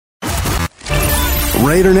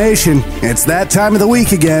Raider Nation, it's that time of the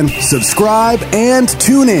week again. Subscribe and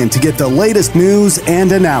tune in to get the latest news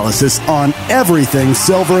and analysis on everything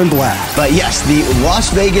silver and black. But yes, the Las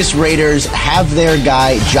Vegas Raiders have their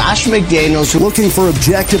guy, Josh McDaniels. Looking for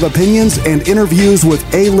objective opinions and interviews with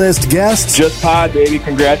A-list guests? Just Pod, baby.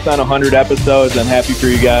 Congrats on 100 episodes. I'm happy for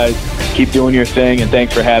you guys. Keep doing your thing, and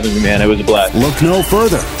thanks for having me, man. It was a blast. Look no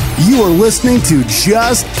further. You are listening to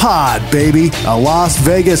Just Pod, baby, a Las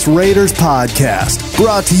Vegas Raiders podcast,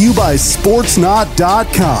 brought to you by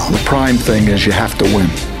Sportsnot.com. The prime thing is you have to win.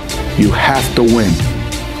 You have to win.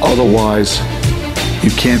 Otherwise,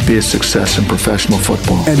 you can't be a success in professional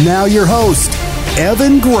football. And now your host,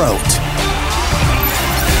 Evan Grote.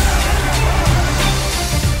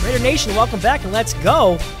 Raider Nation, welcome back, and let's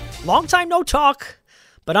go. Long time no talk,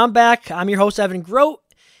 but I'm back. I'm your host, Evan Grote.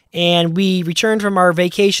 And we returned from our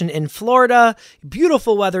vacation in Florida.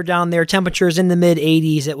 Beautiful weather down there. Temperatures in the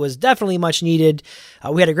mid-80s. It was definitely much needed.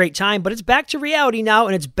 We had a great time, but it's back to reality now,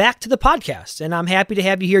 and it's back to the podcast. And I'm happy to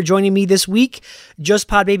have you here joining me this week. Just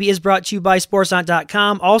Pod Baby is brought to you by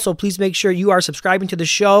Sportsnot.com. Also, please make sure you are subscribing to the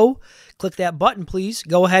show. Click that button, please.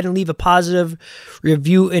 Go ahead and leave a positive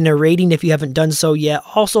review and a rating if you haven't done so yet.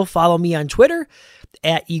 Also, follow me on Twitter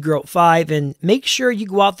at eGroat5, and make sure you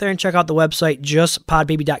go out there and check out the website,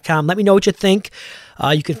 justpodbaby.com. Let me know what you think.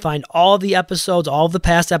 You can find all of the episodes, all of the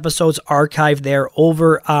past episodes archived there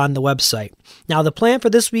over on the website. Now, the plan for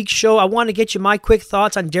this week's show, I want to get you my quick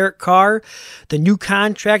thoughts on Derek Carr, the new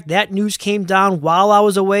contract. That news came down while I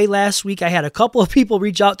was away last week. I had a couple of people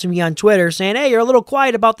reach out to me on Twitter saying, hey, you're a little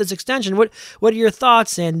quiet about this extension. What are your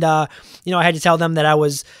thoughts? And, I had to tell them that I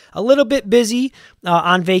was a little bit busy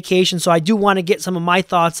on vacation, so I do want to get some of my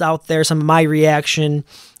thoughts out there, some of my reaction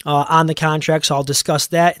on the contract, so I'll discuss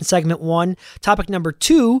that in segment 1. Topic number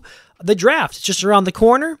 2, the draft. It's just around the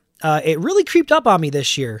corner. It really creeped up on me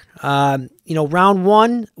this year. Round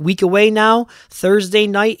 1, week away now, Thursday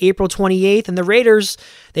night, April 28th, and the Raiders,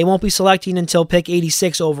 they won't be selecting until pick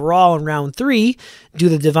 86 overall in round 3 due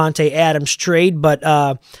to the Davante Adams trade, but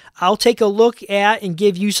I'll take a look at and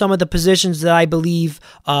give you some of the positions that I believe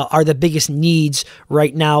are the biggest needs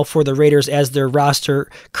right now for the Raiders as their roster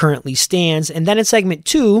currently stands. And then in segment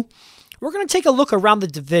 2, we're going to take a look around the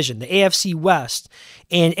division, the AFC West,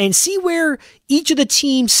 and see where each of the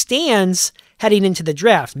teams stands heading into the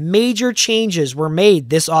draft. Major changes were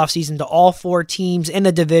made this offseason to all 4 teams in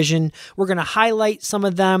the division. We're going to highlight some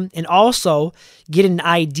of them and also get an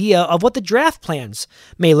idea of what the draft plans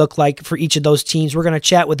may look like for each of those teams. We're going to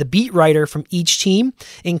chat with a beat writer from each team,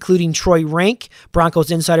 including Troy Rank,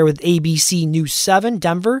 Broncos insider with ABC News 7,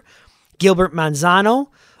 Denver, Gilbert Manzano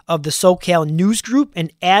of the SoCal News Group,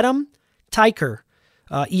 and Adam Tyker,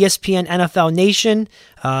 ESPN NFL Nation.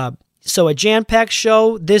 So a jam-packed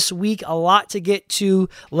show this week, a lot to get to.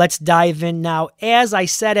 Let's dive in now. As I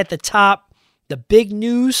said at the top, the big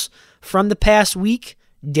news from the past week,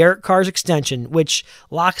 Derek Carr's extension, which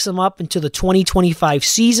locks him up into the 2025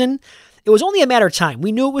 season. It was only a matter of time.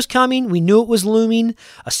 We knew it was coming. We knew it was looming,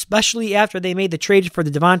 especially after they made the trade for the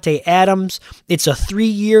Davante Adams. It's a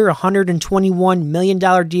 3-year, $121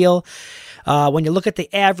 million deal. When you look at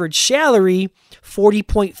the average salary,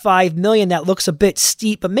 $40.5 million, that looks a bit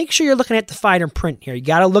steep, but make sure you're looking at the finer print here. You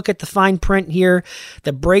got to look at the fine print here,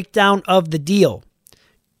 the breakdown of the deal.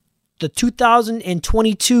 The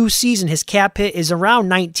 2022 season, his cap hit is around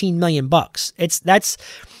 $19 million.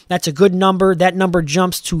 That's a good number. That number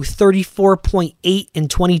jumps to 34.8 in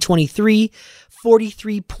 2023.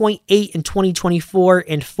 43.8 in 2024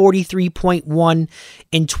 and 43.1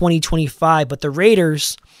 in 2025. But the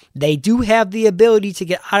Raiders, they do have the ability to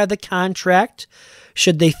get out of the contract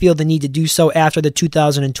should they feel the need to do so after the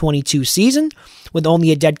 2022 season with only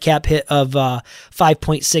a dead cap hit of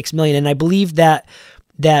 $5.6 million. And I believe that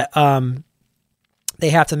they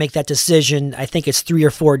have to make that decision. I think it's 3 or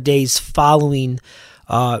 4 days following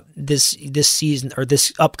this season or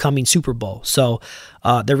this upcoming Super Bowl. So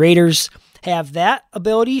the Raiders have that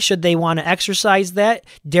ability should they want to exercise that.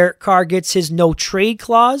 Derek Carr gets his no trade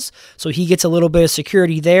clause, so he gets a little bit of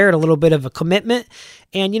security there and a little bit of a commitment.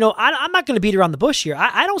 And, I'm not going to beat around the bush here.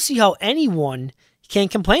 I don't see how anyone can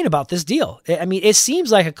complain about this deal. I mean, it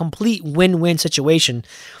seems like a complete win-win situation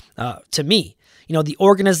to me. The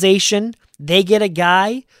organization, they get a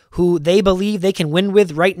guy who they believe they can win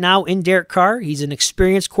with right now in Derek Carr. He's an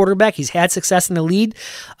experienced quarterback. He's had success in the league,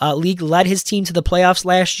 led his team to the playoffs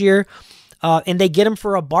last year. And they get him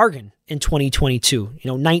for a bargain in 2022.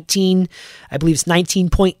 I believe it's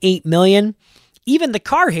 $19.8 million. Even the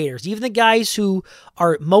Carr haters, even the guys who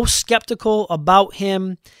are most skeptical about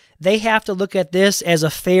him, they have to look at this as a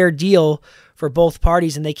fair deal for both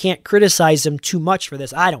parties, and they can't criticize him too much for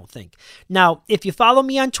this, I don't think. Now, if you follow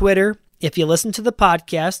me on Twitter, if you listen to the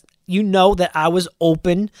podcast, you know that I was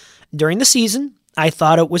open during the season. I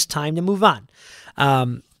thought it was time to move on.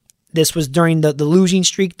 This was during the losing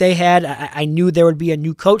streak they had. I knew there would be a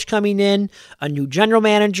new coach coming in, a new general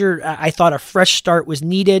manager. I thought a fresh start was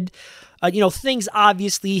needed. Things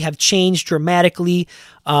obviously have changed dramatically.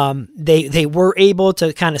 They were able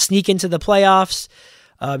to kind of sneak into the playoffs.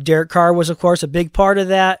 Derek Carr was, of course, a big part of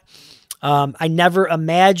that. I never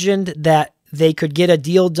imagined that they could get a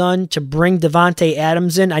deal done to bring Davante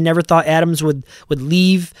Adams in. I never thought Adams would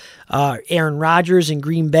leave Aaron Rodgers in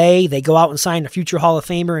Green Bay. They go out and sign a future Hall of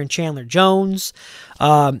Famer in Chandler Jones.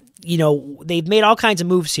 They've made all kinds of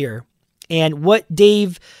moves here. And what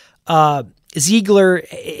Dave Ziegler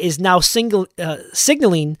is now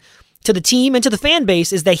signaling to the team and to the fan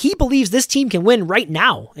base is that he believes this team can win right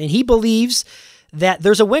now. And he believes that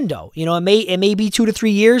there's a window. It may be 2 to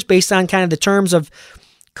 3 years based on kind of the terms of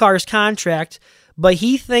Carr's contract, but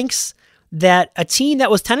he thinks that a team that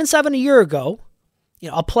was 10-7 a year ago,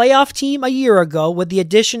 a playoff team a year ago with the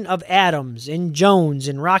addition of Adams and Jones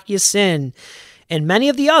and Rocky Sin and many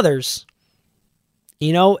of the others,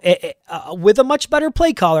 with a much better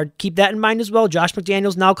play caller, keep that in mind as well. Josh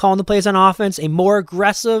McDaniels now calling the plays on offense, a more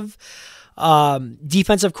aggressive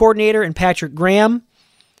defensive coordinator in Patrick Graham,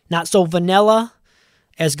 not so vanilla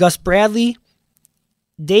as Gus Bradley.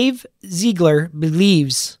 Dave Ziegler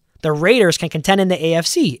believes the Raiders can contend in the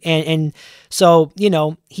AFC. And so,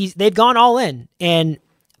 they've gone all in. And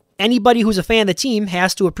anybody who's a fan of the team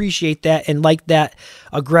has to appreciate that and like that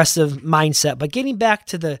aggressive mindset. But getting back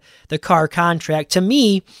to the Carr contract, to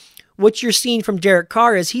me, what you're seeing from Derek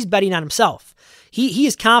Carr is he's betting on himself. He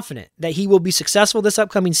is confident that he will be successful this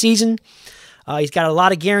upcoming season. He's got a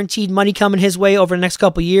lot of guaranteed money coming his way over the next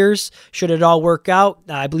couple years, should it all work out.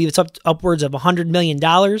 I believe it's upwards of $100 million.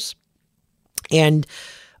 And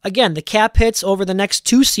again, the cap hits over the next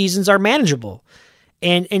 2 seasons are manageable.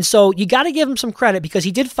 And so you got to give him some credit because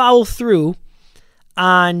he did follow through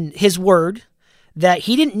on his word that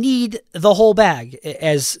he didn't need the whole bag,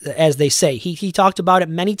 as they say. He talked about it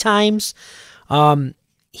many times.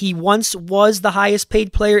 He once was the highest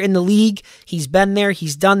paid player in the league. He's been there.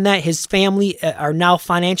 He's done that. His family are now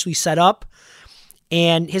financially set up.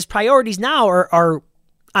 And his priorities now are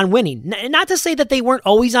on winning. Not to say that they weren't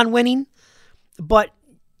always on winning, but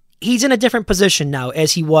he's in a different position now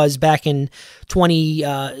as he was back in the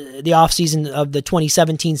offseason of the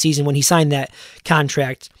 2017 season when he signed that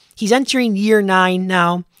contract. He's entering year 9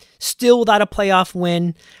 now, still without a playoff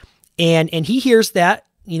win. And he hears that.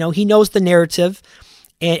 He knows the narrative.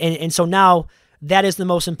 And so now that is the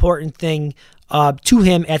most important thing to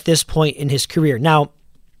him at this point in his career. Now,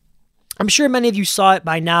 I'm sure many of you saw it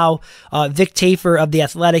by now. Vic Tafur of The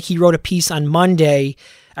Athletic, he wrote a piece on Monday.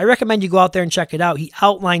 I recommend you go out there and check it out. He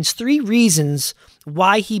outlines 3 reasons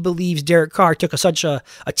why he believes Derek Carr took such a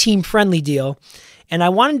team-friendly deal. And I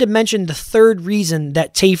wanted to mention the 3rd reason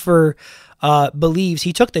that Tafur believes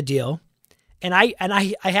he took the deal. And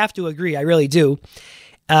I have to agree, I really do.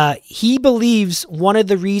 He believes one of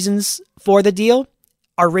the reasons for the deal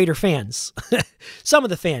are Raider fans. Some of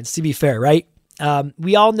the fans, to be fair, right?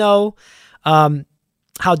 We all know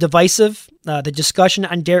how divisive the discussion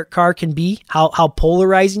on Derek Carr can be, how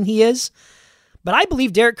polarizing he is. But I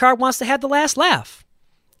believe Derek Carr wants to have the last laugh.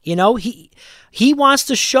 He wants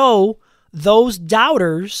to show those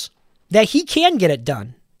doubters that he can get it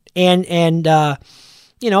done. And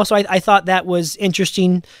so I thought that was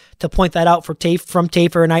interesting to point that out from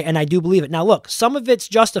Tafur, and I do believe it. Now, look, some of it's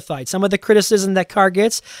justified. Some of the criticism that Carr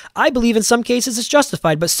gets, I believe in some cases it's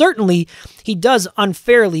justified, but certainly he does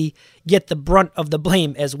unfairly get the brunt of the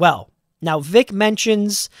blame as well. Now, Vic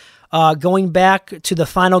mentions going back to the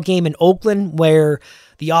final game in Oakland where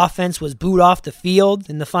the offense was booed off the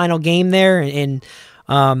field in the final game there, and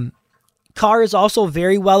Carr is also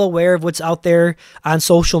very well aware of what's out there on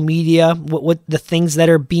social media, what the things that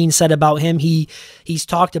are being said about him. He's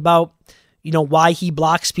talked about, why he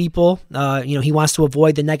blocks people. He wants to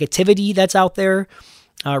avoid the negativity that's out there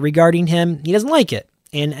regarding him. He doesn't like it.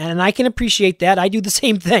 And I can appreciate that. I do the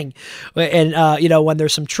same thing. And, when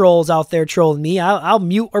there's some trolls out there trolling me, I'll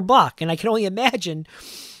mute or block. And I can only imagine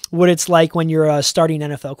what it's like when you're a starting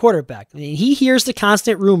NFL quarterback. I mean, he hears the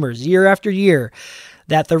constant rumors year after year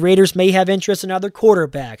that the Raiders may have interest in other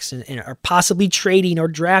quarterbacks and are possibly trading or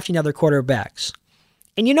drafting other quarterbacks.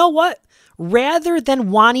 And you know what? Rather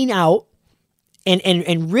than wanting out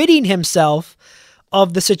and ridding himself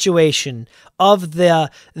of the situation, of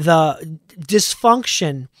the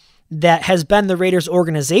dysfunction that has been the Raiders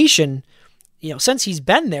organization, since he's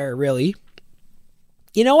been there, really,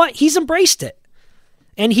 you know what? He's embraced it.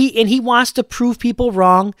 And he wants to prove people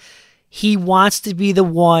wrong. He wants to be the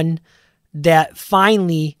one that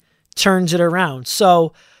finally turns it around.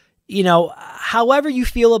 So, however you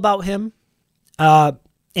feel about him,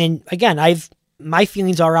 and again, my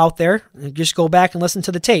feelings are out there. Just go back and listen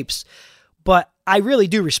to the tapes. But I really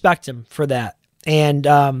do respect him for that. And,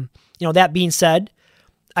 that being said,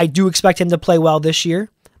 I do expect him to play well this year.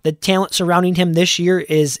 The talent surrounding him this year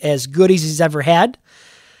is as good as he's ever had.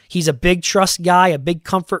 He's a big trust guy, a big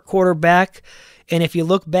comfort quarterback. And if you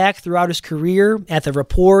look back throughout his career at the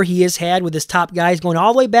rapport he has had with his top guys going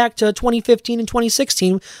all the way back to 2015 and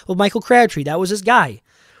 2016 with Michael Crabtree, that was his guy.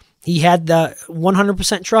 He had the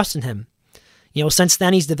 100% trust in him. Since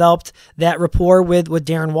then he's developed that rapport with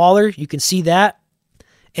Darren Waller. You can see that.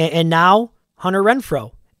 And now Hunter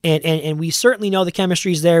Renfrow. And we certainly know the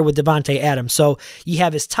chemistry is there with Davante Adams. So you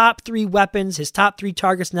have his top 3 weapons, his top 3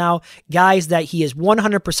 targets now, guys that he is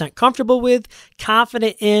 100% comfortable with,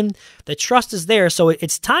 confident in. The trust is there. So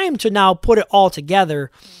it's time to now put it all together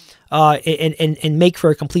and make for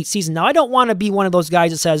a complete season. Now, I don't want to be one of those guys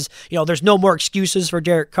that says, there's no more excuses for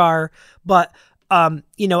Derek Carr. But, I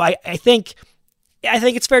think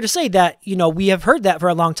it's fair to say that, we have heard that for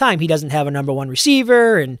a long time. He doesn't have a number 1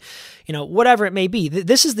 receiver and, whatever it may be.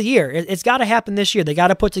 This is the year. It's got to happen this year. They got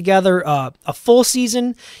to put together a full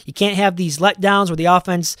season. You can't have these letdowns where the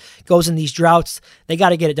offense goes in these droughts. They got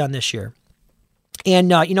to get it done this year. And,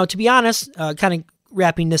 to be honest, kind of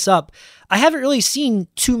wrapping this up, I haven't really seen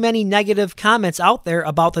too many negative comments out there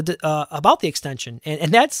about the extension.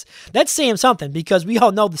 And that's saying something, because we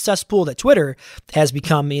all know the cesspool that Twitter has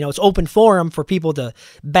become. It's open forum for people to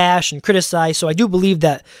bash and criticize. So I do believe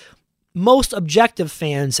that most objective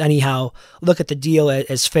fans, anyhow, look at the deal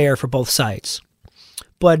as fair for both sides.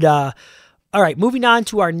 But, all right, moving on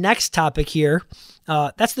to our next topic here.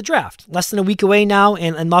 That's the draft. Less than a week away now,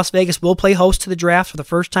 and Las Vegas will play host to the draft for the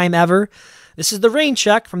first time ever. This is the rain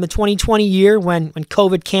check from the 2020 year when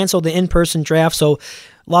COVID canceled the in-person draft. So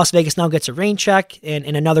Las Vegas now gets a rain check and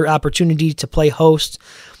another opportunity to play host.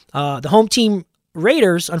 The home team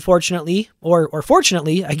Raiders, unfortunately, or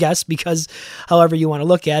fortunately, I guess, because however you want to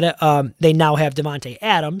look at it, they now have Davante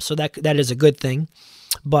Adams, so that is a good thing.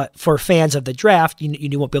 But for fans of the draft,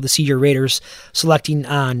 you won't be able to see your Raiders selecting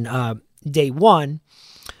on day 1.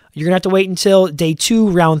 You're going to have to wait until day 2,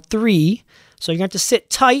 round 3. So you're going to have to sit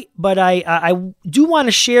tight, but I do want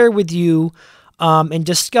to share with you and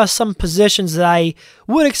discuss some positions that I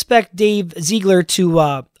would expect Dave Ziegler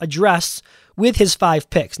to address with his 5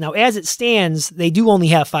 picks. Now, as it stands, they do only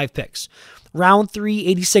have 5 picks. Round 3,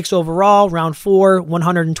 86 overall. Round 4,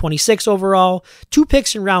 126 overall. 2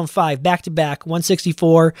 picks in round 5, back-to-back,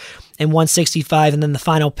 164 and 165. And then the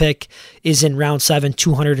final pick is in round 7,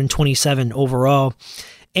 227 overall.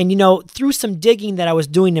 And, through some digging that I was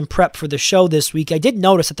doing in prep for the show this week, I did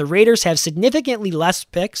notice that the Raiders have significantly less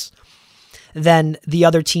picks than the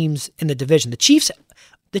other teams in the division. The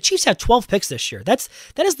Chiefs have 12 picks this year. That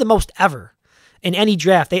is the most ever in any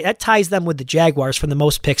draft. That ties them with the Jaguars for the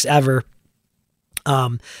most picks ever.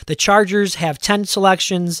 The Chargers have 10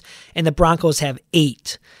 selections, and the Broncos have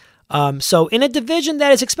 8. So in a division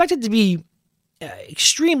that is expected to be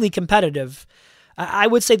extremely competitive, I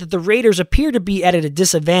would say that the Raiders appear to be at a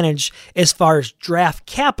disadvantage as far as draft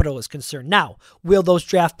capital is concerned. Now, will those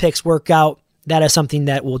draft picks work out? That is something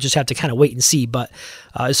that we'll just have to kind of wait and see. But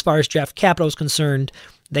as far as draft capital is concerned,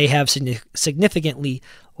 they have significantly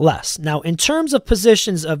less. Now, in terms of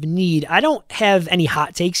positions of need, I don't have any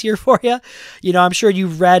hot takes here for you. I'm sure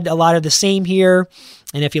you've read a lot of the same here.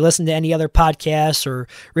 And if you listen to any other podcasts or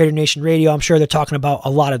Raider Nation Radio, I'm sure they're talking about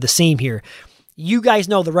a lot of the same here. You guys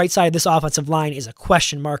know the right side of this offensive line is a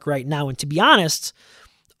question mark right now. And to be honest,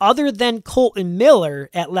 other than Colton Miller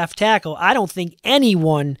at left tackle, I don't think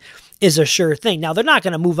anyone is a sure thing. Now, they're not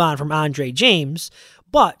going to move on from Andre James,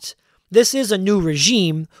 but this is a new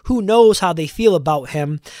regime. Who knows how they feel about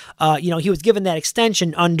him? He was given that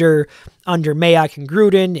extension under Mayock and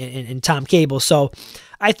Gruden and Tom Cable. So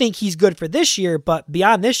I think he's good for this year, but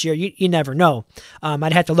beyond this year, you never know.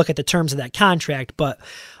 I'd have to look at the terms of that contract. But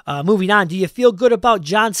moving on, do you feel good about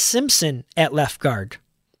John Simpson at left guard?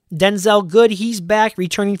 Denzel Good, he's back,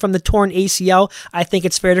 returning from the torn ACL. I think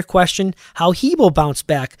it's fair to question how he will bounce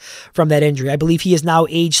back from that injury. I believe he is now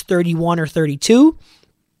age 31 or 32.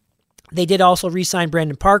 They did also re-sign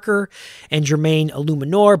Brandon Parker and Jermaine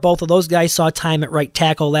Illuminor. Both of those guys saw time at right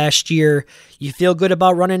tackle last year. You feel good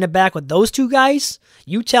about running it back with those 2 guys?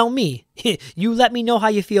 You tell me. You let me know how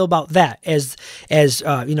you feel about that as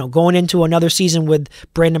going into another season with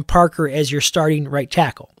Brandon Parker as your starting right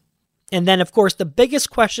tackle. And then, of course, the biggest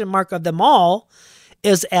question mark of them all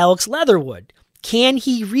is Alex Leatherwood. Can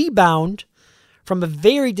he rebound from a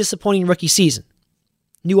very disappointing rookie season?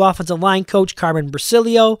 New offensive line coach Carmen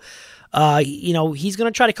Bracilio, he's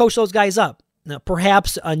going to try to coach those guys up. Now,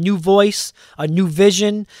 perhaps a new voice, a new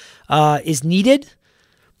vision is needed.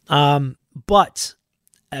 But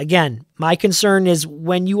again, my concern is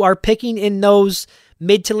when you are picking in those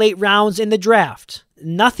mid to late rounds in the draft,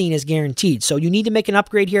 nothing is guaranteed. So you need to make an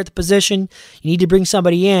upgrade here at the position. You need to bring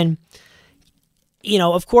somebody in.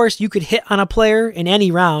 Of course, you could hit on a player in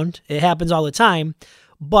any round. It happens all the time.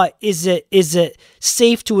 But is it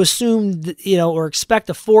safe to assume or expect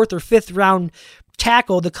a 4th or 5th round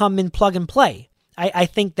tackle to come in plug and play? I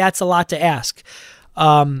think that's a lot to ask.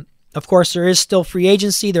 Of course, there is still free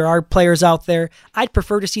agency. There are players out there. I'd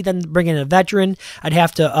prefer to see them bring in a veteran. I'd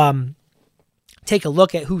have to take a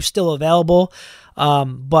look at who's still available.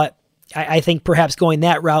 But I think perhaps going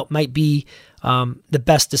that route might be the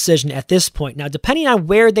best decision at this point. Now, depending on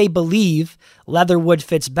where they believe Leatherwood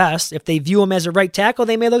fits best, if they view him as a right tackle,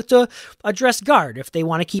 they may look to address guard. If they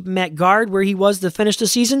want to keep him at guard where he was to finish the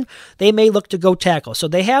season, they may look to go tackle. So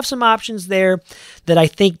they have some options there that I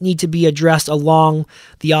think need to be addressed along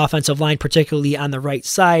the offensive line, particularly on the right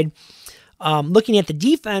side. Looking at the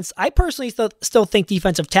defense, I personally still think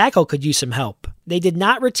defensive tackle could use some help. They did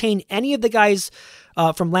not retain any of the guys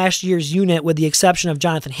from last year's unit with the exception of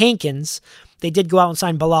Jonathan Hankins. They did go out and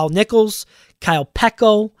sign Bilal Nichols, Kyle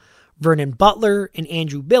Pecco, Vernon Butler, and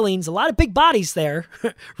Andrew Billings. A lot of big bodies there,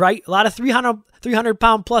 right? A lot of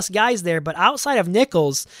 300-pound plus guys there. But outside of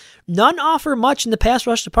Nichols, none offer much in the pass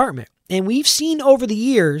rush department. And we've seen over the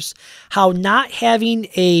years how not having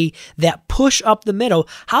that push up the middle,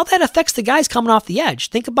 how that affects the guys coming off the edge.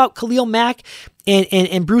 Think about Khalil Mack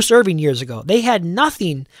and Bruce Irving years ago. They had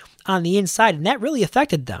nothing on the inside, and that really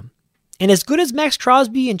affected them. And as good as Max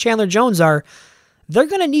Crosby and Chandler Jones are, they're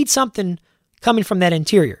going to need something coming from that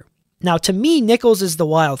interior. Now, to me, Nichols is the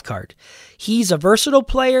wild card. He's a versatile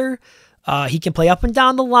player. He can play up and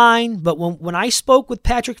down the line. But when I spoke with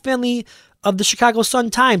Patrick Finley of the Chicago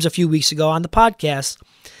Sun-Times a few weeks ago on the podcast,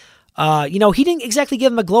 he didn't exactly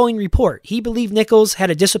give him a glowing report. He believed Nichols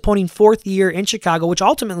had a disappointing 4th year in Chicago, which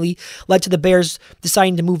ultimately led to the Bears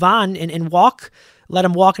deciding to move on and let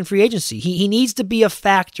him walk in free agency. He needs to be a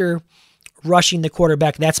factor rushing the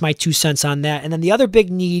quarterback. That's my 2 cents on that. And then the other big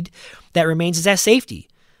need that remains is at safety.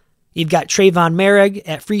 You've got Trayvon Merrick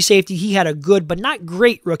at free safety. He had a good but not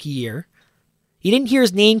great rookie year. You didn't hear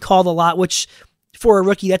his name called a lot, which for a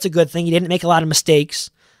rookie, that's a good thing. He didn't make a lot of mistakes.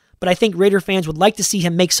 But I think Raider fans would like to see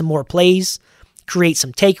him make some more plays, create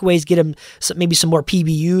some takeaways, get him maybe some more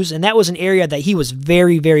PBUs. And that was an area that he was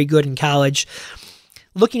very, very good in college.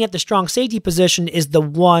 Looking at the strong safety position is the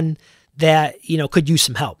one that, could use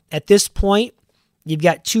some help. At this point, you've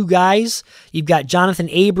got 2 guys. You've got Jonathan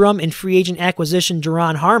Abram and free agent acquisition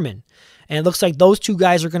Duron Harmon. And it looks like those 2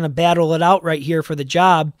 guys are going to battle it out right here for the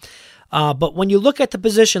job. But when you look at the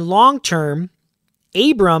position long-term,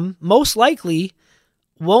 Abram most likely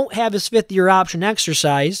won't have his 5th-year option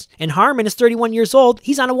exercised, and Harmon is 31 years old.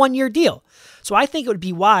 He's on a 1-year deal. So I think it would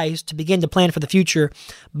be wise to begin to plan for the future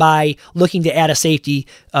by looking to add a safety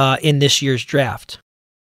in this year's draft.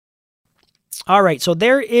 All right, so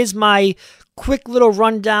there is my quick little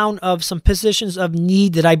rundown of some positions of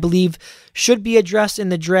need that I believe should be addressed in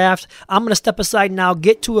the draft. I'm going to step aside now,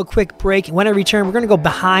 get to a quick break. When I return, we're going to go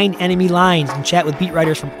behind enemy lines and chat with beat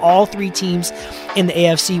writers from all 3 teams in the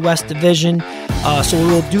AFC West Division. So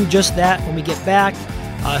we'll do just that when we get back,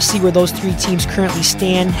 see where those 3 teams currently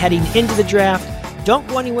stand heading into the draft. Don't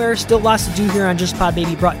go anywhere. Still lots to do here on Just Pod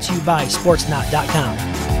Baby, brought to you by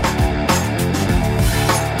SportsNot.com.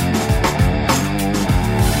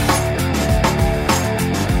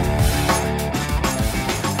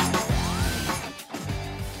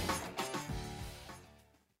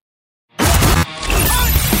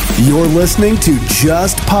 You're listening to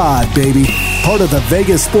Just Pod, baby. Part of the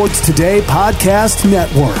Vegas Sports Today podcast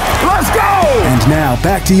network. Let's go! And now,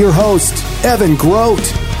 back to your host, Evan Grote.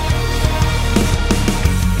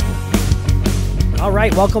 All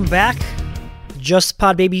right, welcome back. Just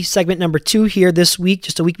Pod, baby, segment number 2 here this week,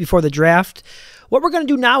 just a week before the draft. What we're going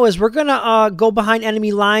to do now is we're going to go behind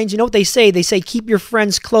enemy lines. You know what they say? They say keep your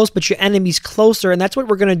friends close, but your enemies closer. And that's what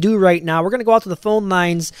we're going to do right now. We're going to go out to the phone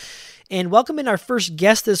lines and welcome in our first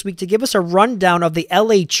guest this week to give us a rundown of the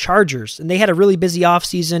LA Chargers. And they had a really busy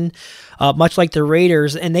offseason, much like the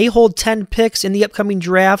Raiders, and they hold 10 picks in the upcoming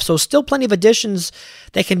draft, so still plenty of additions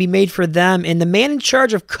that can be made for them. And the man in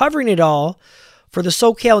charge of covering it all for the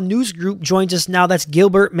SoCal News Group joins us now. That's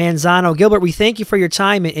Gilbert Manzano. Gilbert, we thank you for your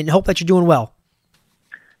time and hope that you're doing well.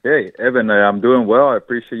 Hey, Evan, I'm doing well. I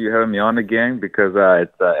appreciate you having me on again because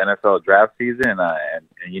it's NFL draft season, and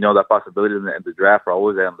that possibility in the draft are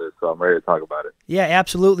always endless, so I'm ready to talk about it. Yeah,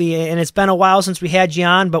 absolutely. And it's been a while since we had you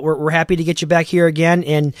on, but we're happy to get you back here again.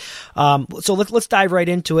 And so let's dive right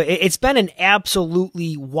into it. It's been an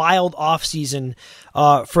absolutely wild offseason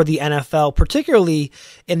for the NFL, particularly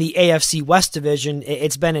in the AFC West division.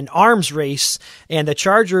 It's been an arms race, and the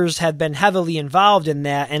Chargers have been heavily involved in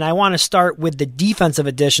that. And I want to start with the defensive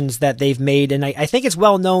additions that they've made. And I think it's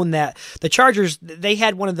well known that the Chargers, they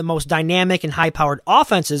had one of the most dynamic and high-powered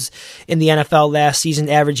offenses in the NFL last season,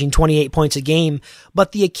 averaging 28 points a game.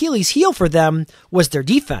 But the Achilles heel for them was their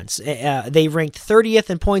defense. They ranked 30th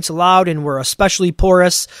in points allowed and were especially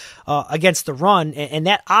porous against the run. And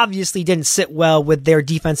that obviously didn't sit well with their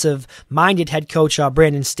defensive-minded head coach,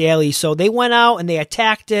 Brandon Staley. So they went out and they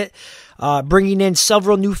attacked it, bringing in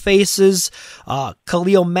several new faces,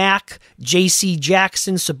 Khalil Mack, J.C.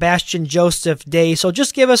 Jackson, Sebastian Joseph Day. So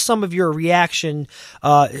just give us some of your reaction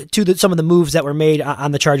to some of the moves that were made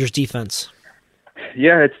on the Chargers defense.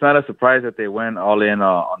 Yeah, it's not a surprise that they went all in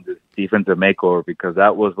on this defensive makeover, because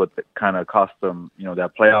that was what kind of cost them,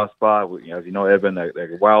 that playoff spot. As you know, Evan,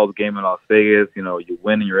 that wild game in Las Vegas, you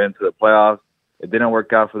win and you're into the playoffs. It didn't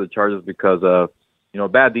work out for the Chargers because of,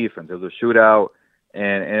 bad defense. It was a shootout,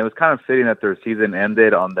 and it was kind of fitting that their season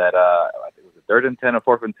ended on that, I think it was a 3rd and 10 or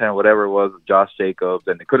 4th and 10, whatever it was, with Josh Jacobs,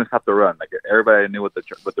 and they couldn't stop the run. Like, everybody knew what the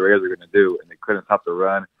Raiders were going to do, and they couldn't stop the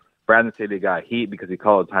run. Brandon Staley got heat because he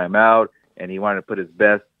called a timeout, and he wanted to put his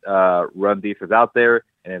best run defense out there.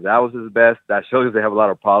 And if that was his best, that shows they have a lot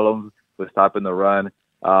of problems with stopping the run.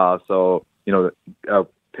 So,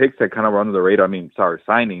 picks that kind of were under the radar.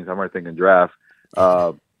 Signings. I'm already thinking draft.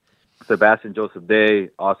 Sebastian Joseph Day,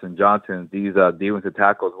 Austin Johnson, these defensive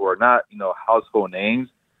tackles who are not, household names,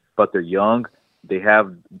 but they're young. They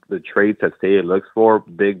have the traits that Staley looks for: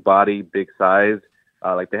 big body, big size.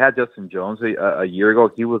 Like they had Justin Jones a year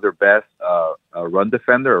ago. He was their best run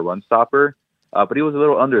defender or run stopper, but he was a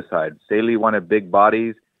little undersized. Staley wanted big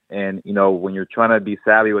bodies, and when you're trying to be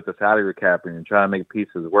savvy with the salary cap and you're trying to make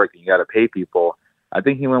pieces work, and you got to pay people. I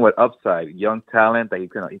think he went with upside, young talent that he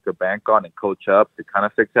could bank on and coach up to kind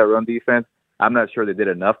of fix that run defense. I'm not sure they did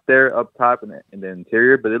enough there up top in the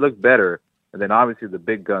interior, but it looked better. And then obviously the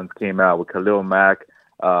big guns came out with Khalil Mack,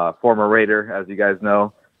 former Raider, as you guys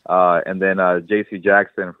know. And then J.C.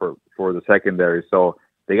 Jackson for the secondary. So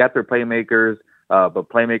they got their playmakers, but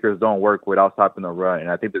playmakers don't work without stopping the run. And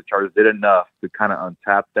I think the Chargers did enough to kind of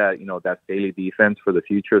untap that, that Staley defense for the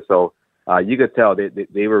future. So you could tell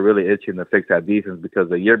they were really itching to fix that defense, because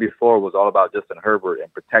the year before was all about Justin Herbert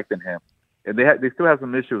and protecting him. And they still have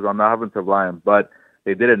some issues on the offensive line, but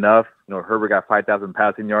they did enough. Herbert got 5,000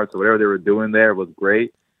 passing yards, so whatever they were doing there was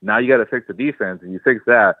great. Now you got to fix the defense, and you fix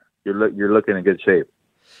that, you're looking in good shape.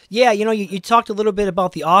 Yeah, you talked a little bit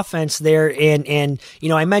about the offense there, and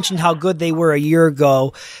I mentioned how good they were a year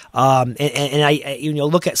ago, and I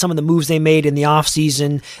look at some of the moves they made in the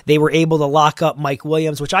offseason. They were able to lock up Mike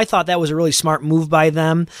Williams, which I thought that was a really smart move by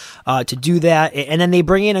them to do that. And then they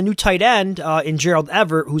bring in a new tight end in Gerald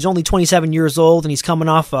Everett, who's only 27 years old, and he's coming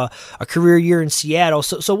off a career year in Seattle.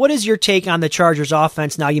 So what is your take on the Chargers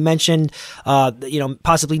offense? Now, you mentioned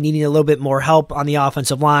possibly needing a little bit more help on the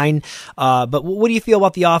offensive line, but what do you feel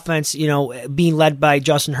about the offense, being led by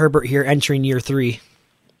Justin Herbert here entering year 3?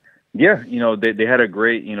 Yeah, they had a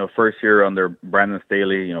great, first year under Brandon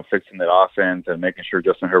Staley, fixing that offense and making sure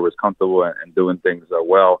Justin Herbert was comfortable and doing things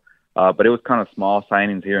well. But it was kind of small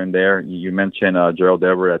signings here and there. You mentioned Gerald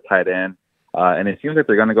Everett at tight end. And it seems like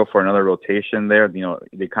they're going to go for another rotation there.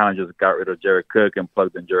 They kind of just got rid of Jared Cook and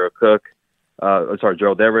plugged in Gerald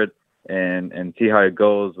Everett and see how it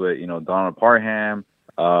goes with, Donald Parham.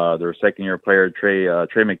 Their second-year player, Trey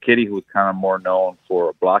McKitty, who's kind of more known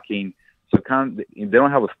for blocking. So they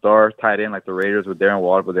don't have a star tight end like the Raiders with Darren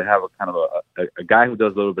Waller, but they have a guy who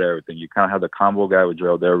does a little bit of everything. You kind of have the combo guy with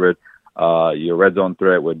Gerald Everett, your red zone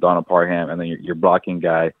threat with Donald Parham, and then your blocking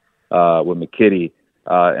guy with McKitty.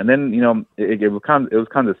 And then it was kind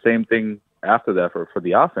of the same thing after that for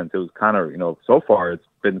the offense. It was kind of so far it's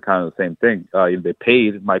been kind of the same thing. They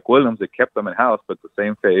paid Mike Williams, they kept them in house, but the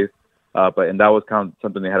same phase. And that was kind of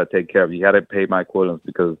something they had to take care of. You had to pay Mike Williams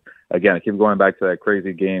because, again, I keep going back to that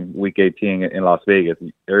crazy game, Week 18 in Las Vegas.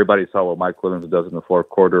 Everybody saw what Mike Williams does in the fourth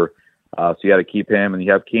quarter. So you got to keep him. And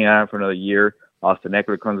you have Keenan Allen for another year. Austin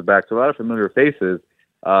Eckler comes back. So a lot of familiar faces.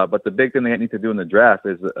 But the big thing they need to do in the draft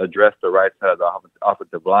is address the right side of the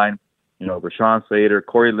offensive line. Rashawn Slater,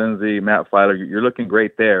 Corey Lindsey, Matt Filer, you're looking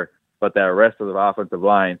great there. But that rest of the offensive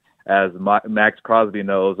line, as Max Crosby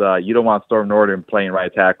knows, you don't want Storm Norton playing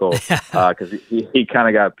right tackle because he kind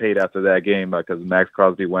of got paid after that game because Max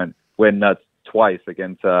Crosby went nuts twice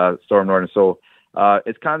against Storm Norton. So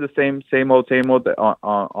It's kind of the same old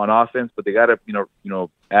on offense, but they got to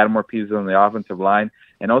add more pieces on the offensive line,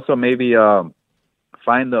 and also maybe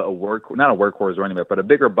find not a workhorse running back, but a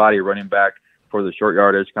bigger body running back for the short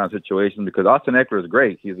yardage kind of situation. Because Austin Ekeler is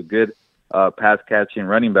great; he's a good pass catching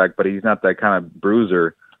running back, but he's not that kind of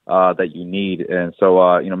bruiser that you need. And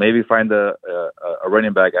so maybe find a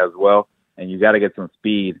running back as well, and you got to get some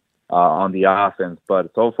speed on the offense.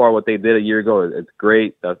 But so far, what they did a year ago, it's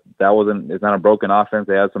great. It's not a broken offense.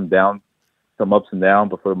 They had some ups and downs,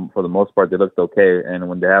 but for the most part, they looked okay. And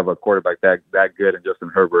when they have a quarterback that good and Justin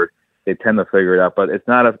Herbert, they tend to figure it out. But it's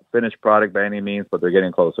not a finished product by any means, but they're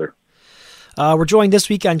getting closer. We're joined this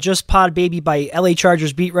week on Just Pod Baby by LA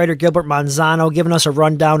Chargers beat writer Gilbert Manzano, giving us a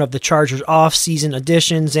rundown of the Chargers off-season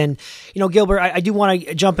additions. And, Gilbert, I do want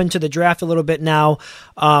to jump into the draft a little bit now.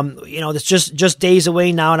 It's just days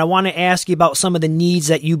away now, and I want to ask you about some of the needs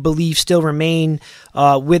that you believe still remain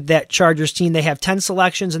with that Chargers team. They have 10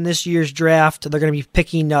 selections in this year's draft. They're going to be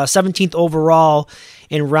picking 17th overall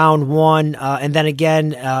in round 1, and then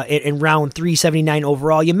again in round 3, 79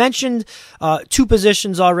 overall. You mentioned 2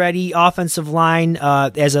 positions already, offensive line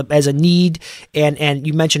as a need, and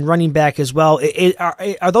you mentioned running back as well.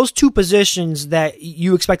 Are those 2 positions that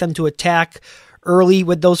you expect them to attack early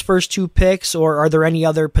with those first 2 picks, or are there any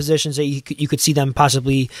other positions that you could see them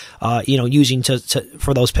possibly using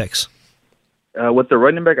for those picks? With the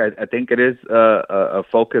running back, I think it is a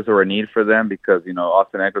focus or a need for them because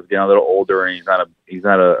Austin Ekeler's getting a little older and he's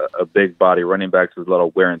not a big body running back, so there's a lot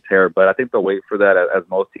of wear and tear. But I think they'll wait for that, as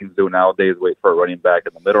most teams do nowadays, wait for a running back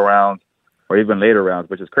in the middle rounds or even later rounds,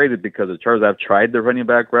 which is crazy because the Chargers have tried the running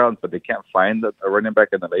back rounds, but they can't find a running back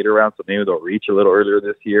in the later rounds, so maybe they'll reach a little earlier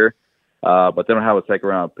this year. But they don't have a second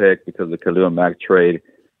round pick because of the Khalil Mack trade.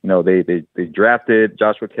 They drafted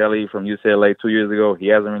Joshua Kelly from UCLA 2 years ago. He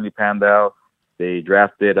hasn't really panned out. They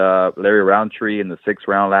drafted Larry Roundtree in the 6th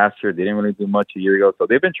round last year. They didn't really do much a year ago. So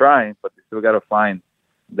they've been trying, but they still got to find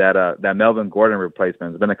that Melvin Gordon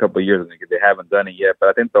replacement. It's been a couple of years and they haven't done it yet, but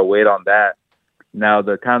I think they'll wait on that. Now,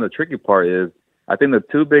 the tricky part is I think the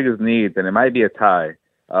 2 biggest needs, and it might be a tie.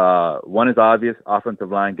 One is obvious, offensive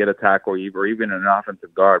line, get a tackle, or even an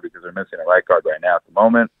offensive guard because they're missing a right guard right now at the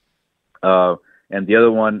moment. And the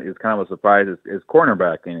other one is kind of a surprise is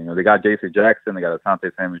cornerback. They got J.C. Jackson, they got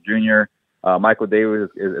Asante Samuel Jr., Michael Davis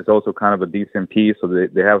is also kind of a decent piece, so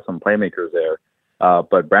they have some playmakers there.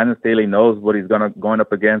 But Brandon Staley knows what he's going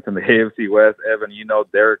up against in the AFC West. Evan,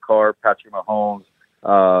 Derek Carr, Patrick Mahomes,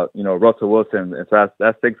 Russell Wilson. And so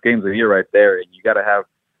that's 6 games a year right there, and you got to have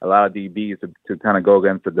a lot of DBs to kind of go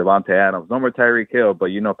against the Devontae Adams. No more Tyreek Hill, but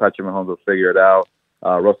Patrick Mahomes will figure it out.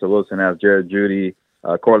 Russell Wilson has Jared Jeudy,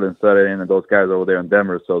 Cortland Sutton, and those guys over there in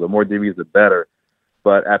Denver. So the more DBs, the better.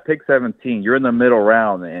 But at pick 17, you're in the middle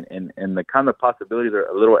round, and the kind of possibilities are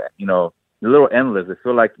a little endless. I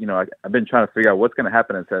feel like, I've been trying to figure out what's going to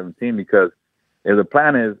happen at 17 because if the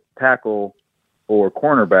plan is tackle or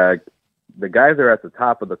cornerback, the guys that are at the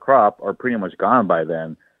top of the crop are pretty much gone by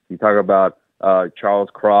then. You talk about Charles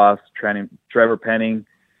Cross, Trevor Penning,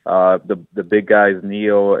 the big guys,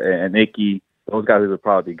 Neal and Ickey. Those guys will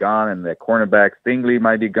probably be gone, and the cornerback Stingley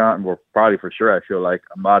might be gone. Well, probably for sure, I feel like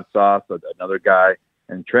Ahmad Sauce, another guy.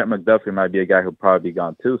 And Trent McDuffie might be a guy who'll probably be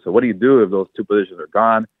gone too. So what do you do if those 2 positions are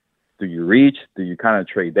gone? Do you reach? Do you kind of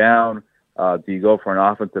trade down? Do you go for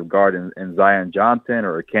an offensive guard in Zion Johnson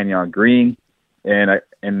or Kenyon Green? And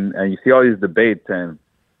you see all these debates, and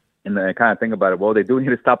I kind of think about it. Well, they do need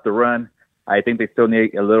to stop the run. I think they still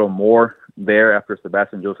need a little more there after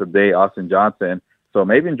Sebastian Joseph-Day, Austin Johnson. So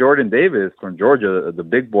maybe Jordan Davis from Georgia, the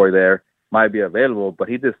big boy there, might be available. But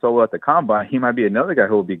he did so well at the combine. He might be another guy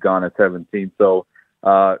who will be gone at 17. So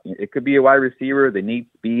it could be a wide receiver. They need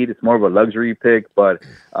speed. It's more of a luxury pick, but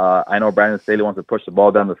I know Brandon Staley wants to push the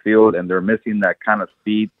ball down the field, and they're missing that kind of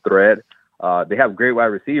speed threat. They have great wide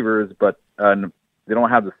receivers, but they don't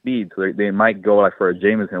have the speed, so they might go for a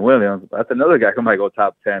Jameson Williams. That's another guy who might go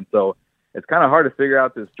top 10. So it's kind of hard to figure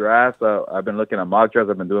out this draft. I've been looking at mock drafts.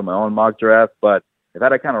 I've been doing my own mock draft, but if I had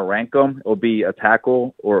to kind of rank them, it'll be a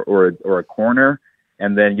tackle or a corner,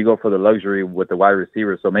 and then you go for the luxury with the wide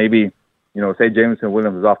receiver. So maybe, say Jameson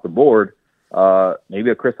Williams is off the board, maybe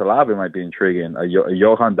a Chris Olave might be intriguing, a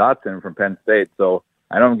Johan Dotson from Penn State. So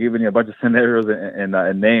I know I'm giving you a bunch of scenarios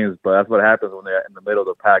and names, but that's what happens when they're in the middle of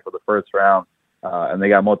the pack of the first round, and they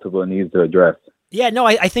got multiple needs to address. Yeah, no,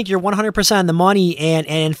 I think you're 100% on the money, and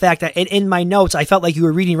in fact, in my notes, I felt like you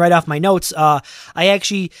were reading right off my notes. I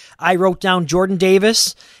wrote down Jordan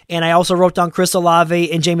Davis, and I also wrote down Chris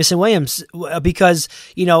Olave and Jameson Williams because,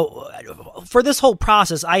 for this whole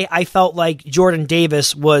process, I felt like Jordan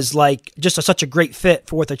Davis was like just such a great fit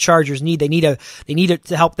for what the Chargers need. They need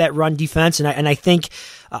to help that run defense, and I think.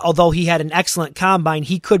 Although he had an excellent combine,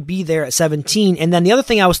 he could be there at 17. And then the other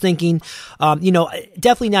thing I was thinking,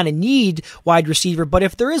 definitely not a need wide receiver, but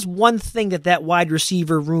if there is one thing that wide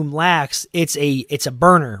receiver room lacks, it's a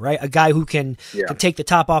burner, right? A guy who can take the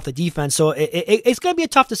top off the defense. So it's going to be a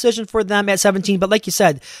tough decision for them at 17. But like you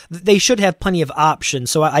said, they should have plenty of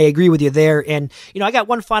options. So I agree with you there. And I got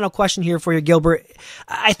one final question here for you, Gilbert.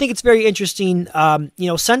 I think it's very interesting.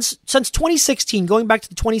 Since 2016, going back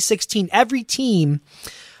to 2016, every team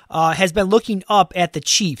has been looking up at the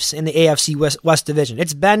Chiefs in the AFC West Division.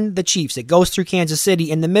 It's been the Chiefs. It goes through Kansas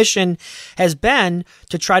City, and the mission has been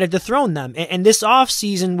to try to dethrone them. And this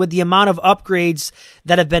offseason, with the amount of upgrades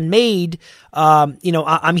that have been made,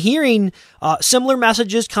 I'm hearing similar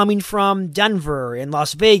messages coming from Denver and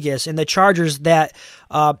Las Vegas and the Chargers that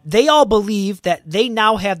they all believe that they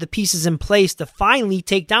now have the pieces in place to finally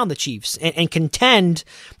take down the Chiefs and contend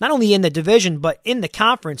not only in the division, but in the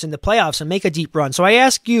conference, in the playoffs, and make a deep run. So I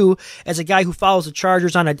ask you, as a guy who follows the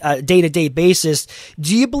Chargers on a day-to-day basis,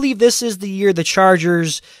 do you believe this is the year the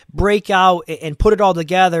Chargers break out and put it all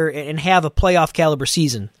together and have a playoff caliber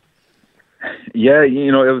season? Yeah,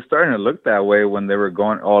 it was starting to look that way when they were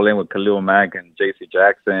going all in with Khalil Mack and J.C.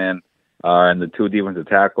 Jackson and the two defensive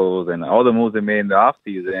tackles and all the moves they made in the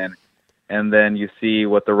offseason. And then you see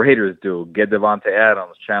what the Raiders do, get Devontae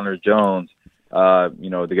Adams, Chandler Jones,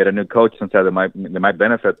 to get a new coach inside that might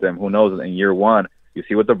benefit them. Who knows in year one? You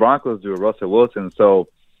see what the Broncos do, Russell Wilson. So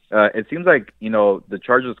it seems like, the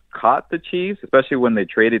Chargers caught the Chiefs, especially when they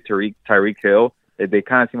traded Tyreek Hill. They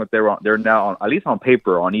kind of seem like they're now, at least on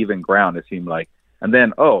paper, on even ground, it seemed like. And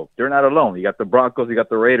then, they're not alone. You got the Broncos, you got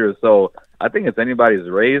the Raiders. So I think it's anybody's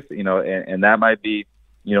race, and that might be,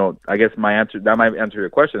 I guess that might answer your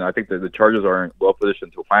question. I think that the Chargers are well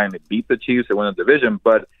positioned to finally beat the Chiefs and win the division,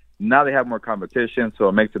 but now they have more competition, so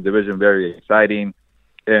it makes the division very exciting.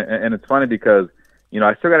 And it's funny because,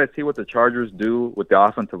 I still got to see what the Chargers do with the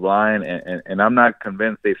offensive line, and I'm not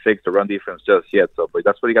convinced they fixed the run defense just yet. So, but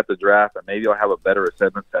that's what you got the draft, and maybe I'll have a better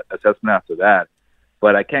assessment after that.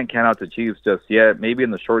 But I can't count out the Chiefs just yet. Maybe in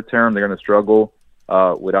the short term they're going to struggle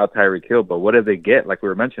without Tyreek Hill. But what if they get, like we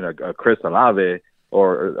were mentioning, a Chris Olave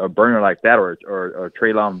or a burner like that, or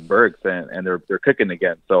Treylon Burks, and they're cooking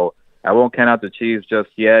again. So I won't count out the Chiefs just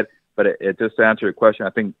yet. But it just to answer your question,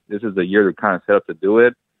 I think this is the year to kind of set up to do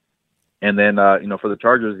it. And then, for the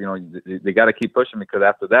Chargers, they got to keep pushing, because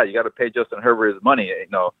after that, you got to pay Justin Herbert his money.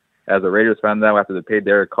 As the Raiders found out after they paid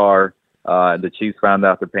Derek Carr, and the Chiefs found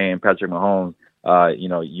out after paying Patrick Mahomes,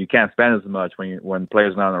 you can't spend as much when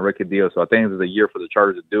players are not on a rookie deal. So I think this is a year for the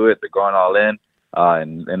Chargers to do it. They're going all in,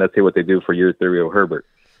 and let's see what they do for year 3 of Herbert.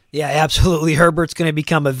 Yeah, absolutely. Herbert's going to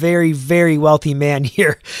become a very, very wealthy man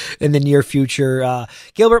here in the near future.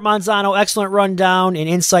 Gilbert Manzano, excellent rundown and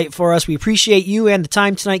insight for us. We appreciate you and the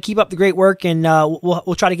time tonight. Keep up the great work, and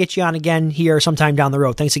we'll try to get you on again here sometime down the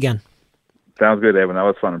road. Thanks again. Sounds good, Evan. That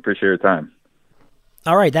was fun. Appreciate your time.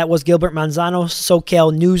 All right, that was Gilbert Manzano,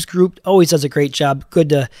 SoCal News Group. Always does a great job. Good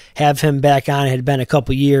to have him back on. It had been a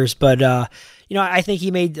couple years, but I think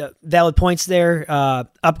he made valid points there.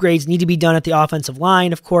 Upgrades need to be done at the offensive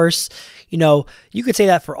line, of course. You could say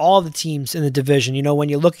that for all the teams in the division. When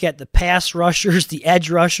you look at the pass rushers, the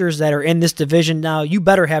edge rushers that are in this division now, you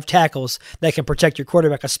better have tackles that can protect your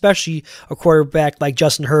quarterback, especially a quarterback like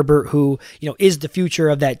Justin Herbert, who, is the future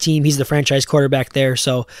of that team. He's the franchise quarterback there.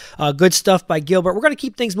 So good stuff by Gilbert. We're going to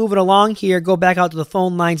keep things moving along here. Go back out to the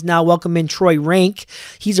phone lines now. Welcome in Troy Rank.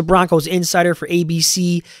 He's a Broncos insider for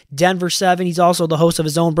ABC Denver 7. He's also the host of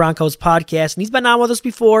his own Broncos podcast, and he's been on with us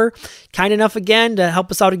before, kind enough again to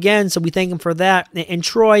help us out again, so we thank him for that. And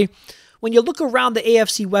Troy, when you look around the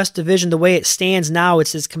AFC West division, the way it stands now,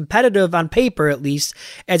 it's as competitive on paper, at least,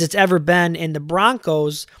 as it's ever been. And the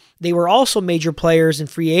Broncos, they were also major players in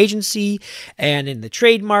free agency and in the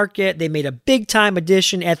trade market. They made a big-time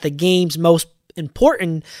addition at the game's most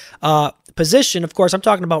important position. Of course, I'm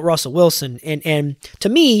talking about Russell Wilson. And to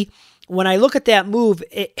me, when I look at that move,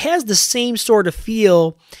 it has the same sort of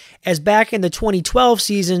feel as back in the 2012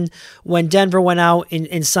 season when Denver went out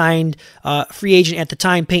and signed free agent at the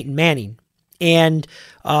time, Peyton Manning. And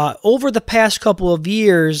over the past couple of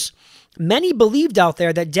years, many believed out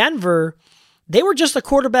there that Denver, they were just a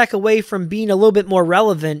quarterback away from being a little bit more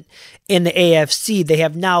relevant in the AFC. They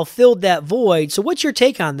have now filled that void. So what's your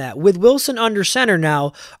take on that? With Wilson under center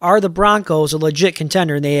now, are the Broncos a legit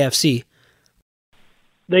contender in the AFC?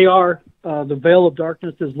 They are. The veil of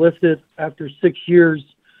darkness is lifted after 6 years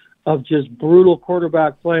of just brutal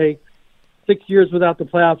quarterback play. 6 years without the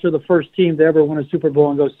playoffs. They're the first team to ever win a Super Bowl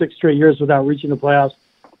and go 6 straight years without reaching the playoffs.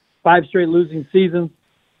 5 straight losing seasons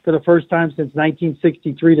for the first time since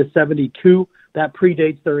 1963 to 72. That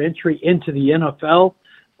predates their entry into the NFL.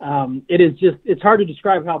 It's hard to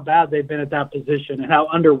describe how bad they've been at that position and how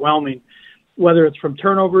underwhelming, whether it's from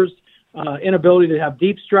turnovers, inability to have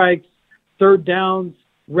deep strikes, third downs,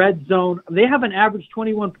 red zone. They haven't averaged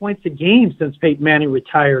 21 points a game since Peyton Manning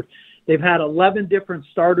retired. They've had 11 different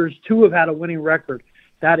starters. 2 have had a winning record.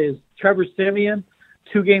 That is Trevor Siemian,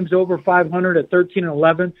 2 games over 500 at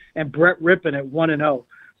 13-11, and Brett Rippon at 1-0.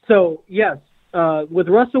 So, yes, with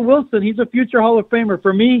Russell Wilson, he's a future Hall of Famer.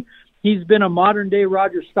 For me, he's been a modern-day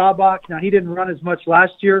Roger Staubach. Now, he didn't run as much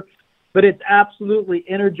last year, but it's absolutely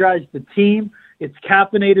energized the team. It's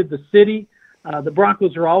caffeinated the city. The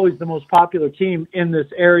Broncos are always the most popular team in this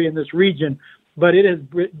area, in this region, but it has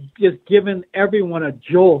just given everyone a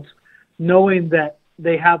jolt knowing that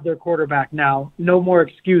they have their quarterback now. No more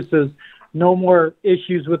excuses, no more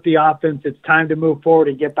issues with the offense. It's time to move forward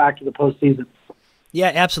and get back to the postseason.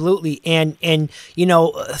 Yeah, absolutely. And you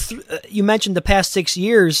know, you mentioned the past 6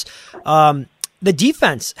 years, the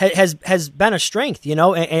defense has been a strength, you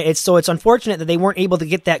know, and it's unfortunate that they weren't able to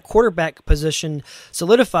get that quarterback position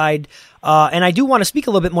solidified. And I do want to speak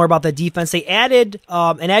a little bit more about the defense. They added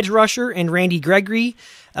an edge rusher in Randy Gregory,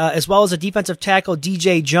 as well as a defensive tackle,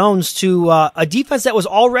 DJ Jones, to a defense that was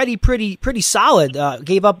already pretty solid.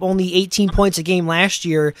 Gave up only 18 points a game last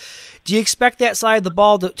year. Do you expect that side of the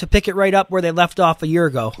ball to pick it right up where they left off a year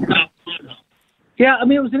ago? Yeah, I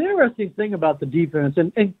mean, it was an interesting thing about the defense,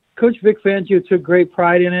 and Coach Vic Fangio took great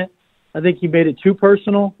pride in it. I think he made it too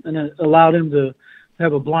personal, and it allowed him to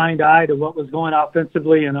have a blind eye to what was going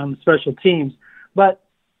offensively and on the special teams. But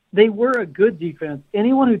they were a good defense.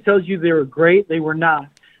 Anyone who tells you they were great, they were not.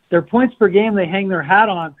 Their points per game, they hang their hat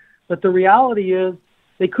on. But the reality is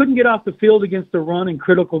they couldn't get off the field against the run in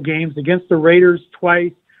critical games. Against the Raiders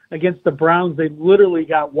twice, against the Browns, they literally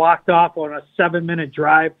got walked off on a 7-minute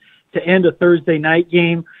drive to end a Thursday night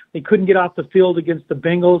game. They couldn't get off the field against the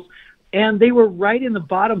Bengals. And they were right in the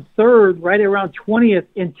bottom third, right around 20th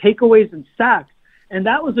in takeaways and sacks. And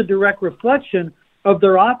that was a direct reflection of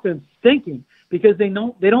their offense thinking, because they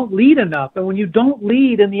don't lead enough. And when you don't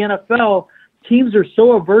lead in the NFL, teams are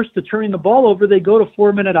so averse to turning the ball over, they go to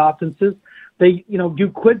 4-minute offenses. They, do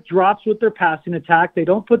quick drops with their passing attack. They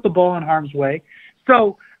don't put the ball in harm's way.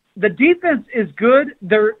 So the defense is good.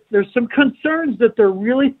 There's some concerns that they're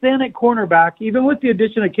really thin at cornerback, even with the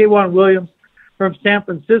addition of K'Waun Williams from San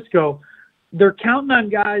Francisco. They're counting on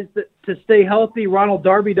guys to stay healthy. Ronald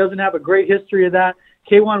Darby doesn't have a great history of that.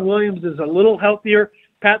 K'Waun Williams is a little healthier.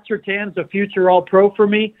 Pat Surtain's a future All-Pro for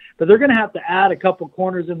me, but they're going to have to add a couple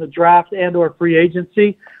corners in the draft and or free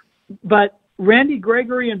agency. But Randy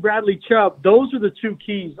Gregory and Bradley Chubb, those are the two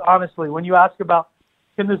keys, honestly, when you ask about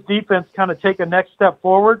can this defense kind of take a next step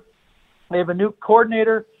forward. They have a new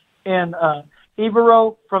coordinator in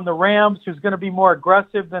Evero from the Rams, who's going to be more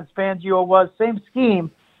aggressive than Fangio was. Same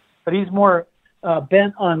scheme, but he's more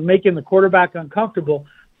bent on making the quarterback uncomfortable.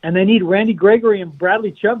 And they need Randy Gregory and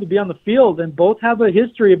Bradley Chubb to be on the field, and both have a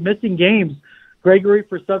history of missing games. Gregory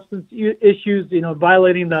for substance issues,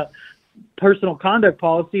 violating the personal conduct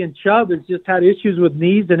policy, and Chubb has just had issues with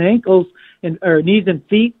knees and ankles, or knees and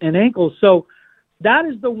feet and ankles. So that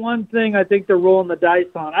is the one thing I think they're rolling the dice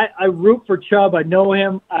on. I root for Chubb. I know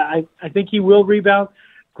him. I think he will rebound.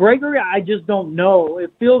 Gregory, I just don't know.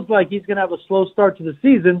 It feels like he's going to have a slow start to the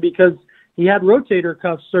season because he had rotator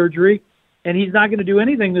cuff surgery, and he's not going to do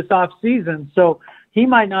anything this offseason. So he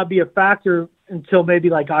might not be a factor until maybe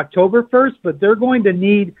like October 1st, but they're going to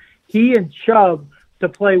need he and Chubb to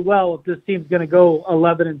play well if this team's going to go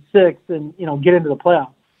 11-6 and, get into the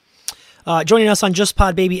playoffs. Joining us on Just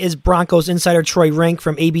Pod Baby is Broncos insider Troy Rink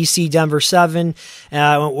from ABC Denver 7.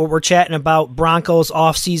 We're chatting about Broncos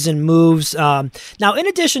offseason moves. Now, in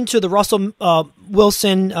addition to the Russell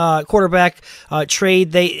Wilson quarterback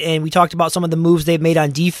trade, and we talked about some of the moves they've made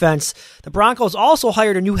on defense, the Broncos also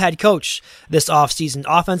hired a new head coach this offseason,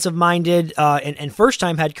 offensive-minded and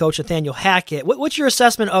first-time head coach Nathaniel Hackett. What's your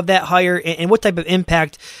assessment of that hire, and what type of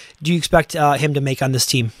impact do you expect him to make on this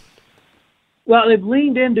team? Well, they've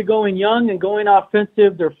leaned into going young and going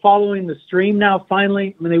offensive. They're following the stream now,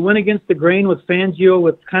 finally. I mean, they went against the grain with Fangio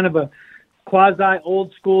with kind of a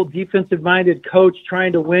quasi-old-school defensive-minded coach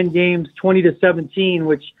trying to win games 20-17,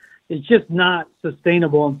 which, is just not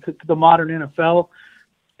sustainable in the modern NFL.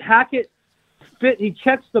 Hackett he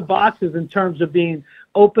checks the boxes in terms of being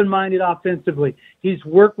open-minded offensively. He's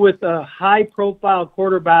worked with a high-profile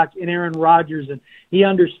quarterback in Aaron Rodgers, and he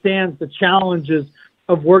understands the challenges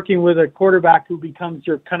of working with a quarterback who becomes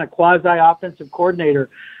your kind of quasi-offensive coordinator.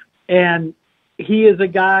 And he is a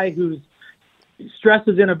guy who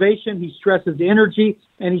stresses innovation, he stresses energy,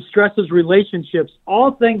 and he stresses relationships,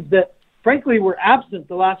 all things that, frankly, were absent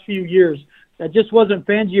the last few years. That just wasn't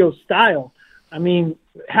Fangio's style. I mean,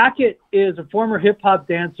 Hackett is a former hip-hop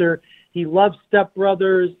dancer. He loves Step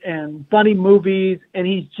Brothers and funny movies, and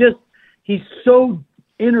he's so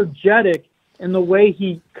energetic in the way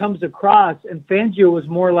he comes across. And Fangio was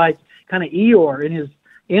more like kind of Eeyore in his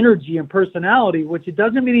energy and personality, which it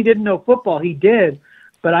doesn't mean he didn't know football. He did.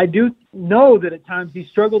 But I do know that at times he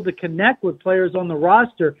struggled to connect with players on the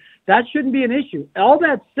roster. That shouldn't be an issue. All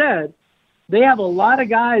that said, they have a lot of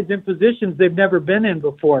guys in positions they've never been in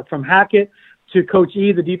before, from Hackett to Coach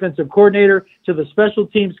E, the defensive coordinator, to the special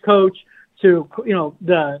teams coach, to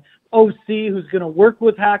the OC who's going to work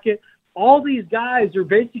with Hackett. All these guys are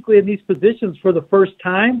basically in these positions for the first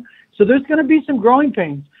time. So there's going to be some growing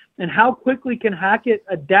pains. And how quickly can Hackett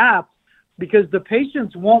adapt? Because the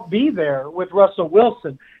patience won't be there with Russell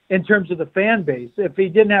Wilson in terms of the fan base. If he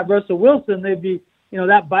didn't have Russell Wilson, they'd be,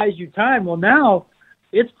 that buys you time. Well, now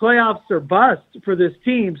it's playoffs or bust for this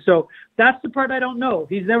team. So that's the part I don't know.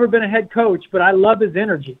 He's never been a head coach, but I love his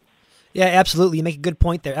energy. Yeah, absolutely. You make a good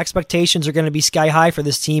point there. Expectations are going to be sky high for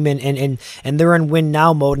this team, and they're in win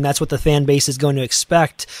now mode, and that's what the fan base is going to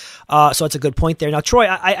expect. So it's a good point there. Now, Troy,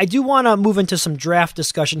 I do want to move into some draft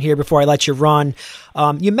discussion here before I let you run.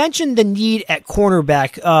 You mentioned the need at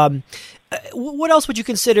cornerback. What else would you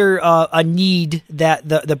consider a need that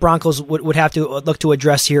the Broncos would have to look to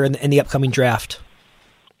address here in the upcoming draft?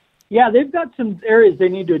 Yeah, they've got some areas they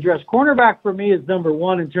need to address. Cornerback for me is number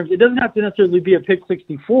one in terms. It doesn't have to necessarily be a pick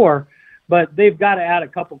 64, but they've got to add a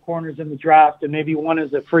couple corners in the draft, and maybe one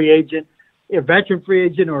is a free agent, a veteran free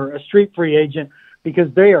agent, or a street free agent,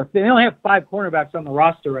 because they only have 5 cornerbacks on the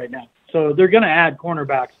roster right now, so they're going to add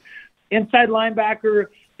cornerbacks. Inside linebacker,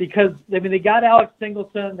 because they got Alex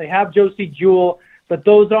Singleton, they have Josie Jewell, but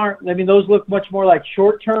those look much more like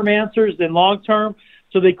short-term answers than long-term.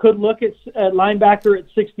 So they could look at linebacker at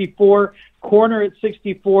 64, corner at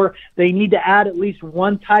 64. They need to add at least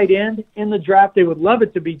one tight end in the draft. They would love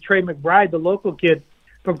it to be Trey McBride, the local kid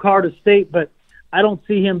from Colorado State, but I don't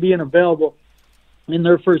see him being available in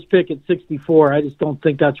their first pick at 64. I just don't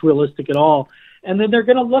think that's realistic at all. And then they're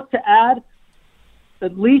going to look to add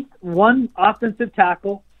at least one offensive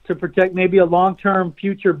tackle to protect maybe a long-term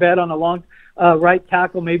future bet on a long right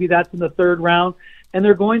tackle. Maybe that's in the 3rd round. And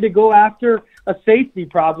they're going to go after a safety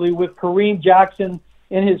probably with Kareem Jackson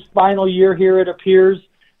in his final year here, it appears.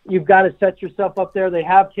 You've got to set yourself up there. They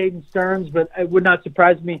have Caden Stearns, but it would not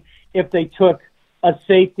surprise me if they took a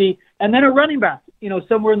safety. And then a running back,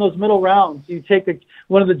 somewhere in those middle rounds. You take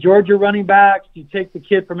one of the Georgia running backs. You take the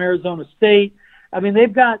kid from Arizona State. I mean, they're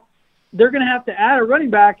going to have to add a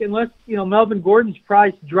running back unless, Melvin Gordon's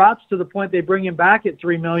price drops to the point they bring him back at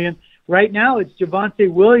 $3 million. Right now it's Javonte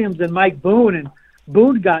Williams and Mike Boone, and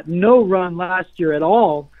Boone got no run last year at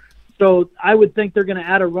all. So I would think they're going to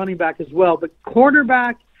add a running back as well. But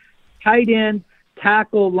cornerback, tight end,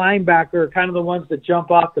 tackle, linebacker are kind of the ones that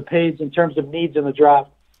jump off the page in terms of needs in the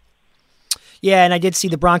draft. Yeah, and I did see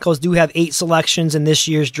the Broncos do have 8 selections in this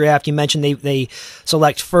year's draft. You mentioned they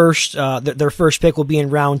select first. Their first pick will be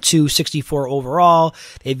in round 2, 64 overall.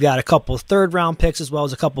 They've got a couple 3rd-round picks as well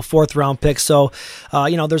as a couple 4th-round picks. So,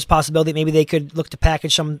 there's a possibility maybe they could look to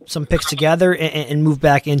package some picks together and move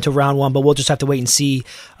back into round 1. But we'll just have to wait and see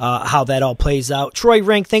how that all plays out. Troy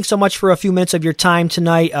Renck, thanks so much for a few minutes of your time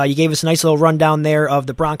tonight. You gave us a nice little rundown there of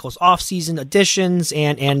the Broncos offseason additions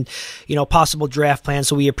and possible draft plans.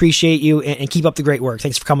 So we appreciate you and keep up the great work.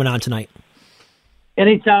 Thanks for coming on tonight.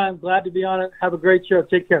 Anytime. Glad to be on it. Have a great show.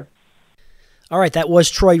 Take care. All right. That was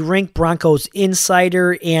Troy Renck, Broncos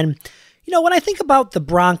insider. And, when I think about the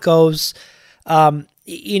Broncos,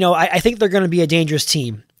 I think they're going to be a dangerous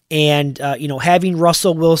team. And, having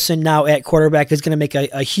Russell Wilson now at quarterback is going to make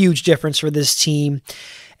a huge difference for this team.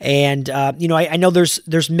 And, I know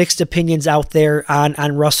there's mixed opinions out there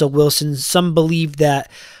on Russell Wilson. Some believe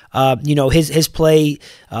that his play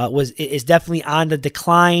is definitely on the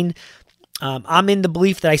decline. I'm in the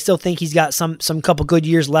belief that I still think he's got some couple good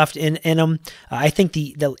years left in him. I think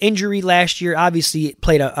the injury last year obviously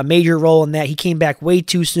played a major role in that. He came back way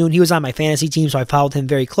too soon. He was on my fantasy team, so I followed him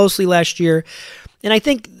very closely last year. And I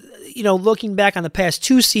think, looking back on the past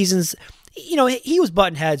 2 seasons, he was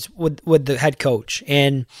butting heads with the head coach.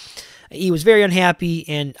 And he was very unhappy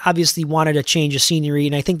and obviously wanted a change of scenery.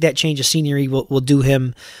 And I think that change of scenery will do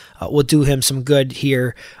him some good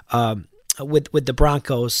here with the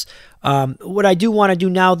Broncos. What I do want to do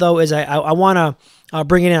now, though, is I want to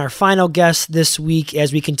bring in our final guest this week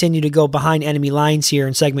as we continue to go behind enemy lines here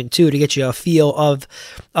in segment 2 to get you a feel of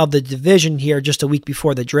the division here just a week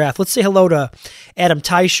before the draft. Let's say hello to Adam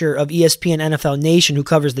Teicher of ESPN NFL Nation, who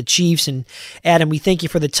covers the Chiefs. And Adam, we thank you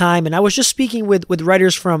for the time. And I was just speaking with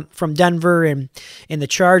writers from Denver and the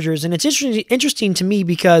Chargers, and it's interesting to me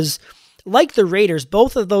because, like the Raiders,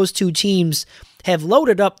 both of those two teams have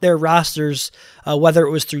loaded up their rosters, whether it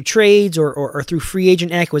was through trades or through free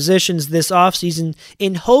agent acquisitions this offseason,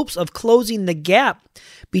 in hopes of closing the gap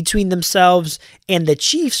between themselves and the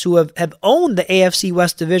Chiefs, who have owned the AFC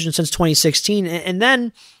West division since 2016. And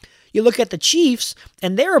then you look at the Chiefs,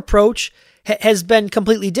 and their approach has been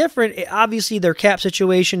completely different. Obviously, their cap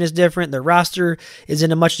situation is different. Their roster is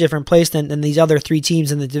in a much different place than these other three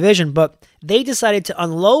teams in the division, but they decided to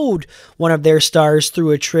unload one of their stars through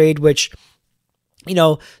a trade, which, you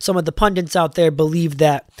know, some of the pundits out there believe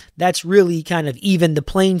that that's really kind of evened the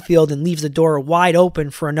playing field and leaves the door wide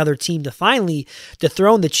open for another team to finally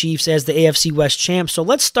dethrone the Chiefs as the AFC West champs. So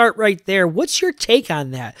let's start right there. What's your take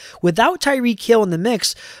on that? Without Tyreek Hill in the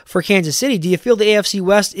mix for Kansas City, do you feel the AFC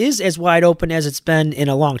West is as wide open as it's been in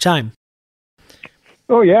a long time?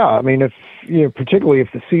 Oh, yeah. I mean, particularly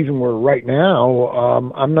if the season were right now,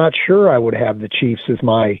 I'm not sure I would have the Chiefs as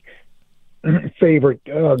my favorite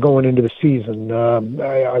going into the season.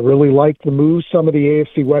 I really like the moves some of the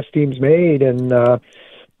AFC West teams made, and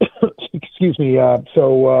excuse me. I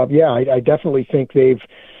definitely think they've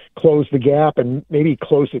closed the gap and maybe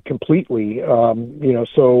closed it completely.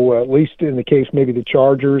 So at least in the case maybe the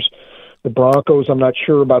Chargers, the Broncos. I'm not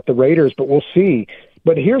sure about the Raiders, but we'll see.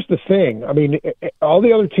 But here's the thing. I mean, all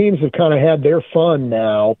the other teams have kind of had their fun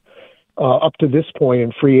now up to this point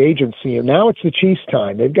in free agency, and now it's the Chiefs'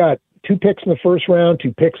 time. They've got 2 picks in the first round,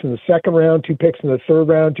 2 picks in the second round, 2 picks in the third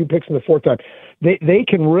round, 2 picks in the fourth round. They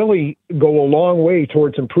can really go a long way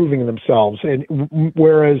towards improving themselves. And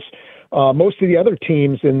whereas most of the other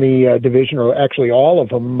teams in the division, or actually all of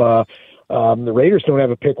them, the Raiders don't have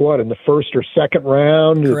a pick, in the first or second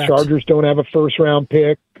round. Correct. The Chargers don't have a first-round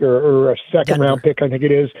pick or a second-round pick, I think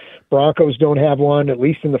it is. Broncos don't have one, at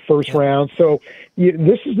least in the first round. So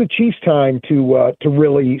this is the Chiefs' time to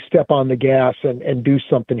really step on the gas and do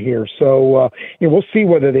something here. So we'll see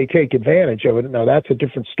whether they take advantage of it. Now, that's a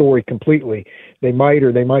different story completely. They might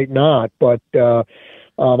or they might not. But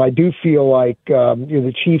I do feel like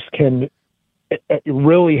the Chiefs can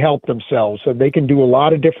really help themselves. So they can do a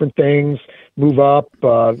lot of different things, move up,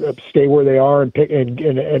 stay where they are, and pick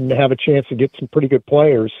and have a chance to get some pretty good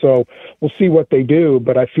players. So we'll see what they do,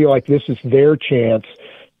 but I feel like this is their chance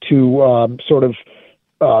to sort of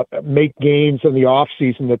make gains in the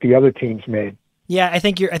offseason that the other teams made. Yeah, I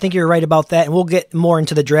think you're right about that, and we'll get more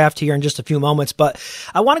into the draft here in just a few moments. But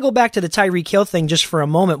I want to go back to the Tyreek Hill thing just for a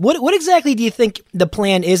moment. What exactly do you think the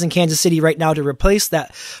plan is in Kansas City right now to replace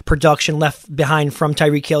that production left behind from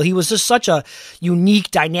Tyreek Hill? He was just such a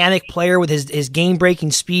unique, dynamic player with his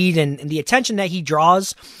game-breaking speed and the attention that he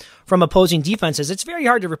draws from opposing defenses. It's very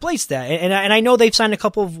hard to replace that. And I know they've signed a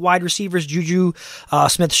couple of wide receivers, Juju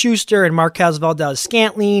Smith-Schuster and Marquez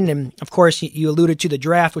Valdes-Scantling. And, of course, you alluded to the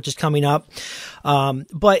draft, which is coming up.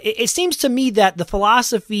 But it seems to me that the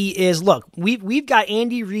philosophy is, look, we've got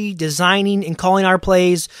Andy Reid designing and calling our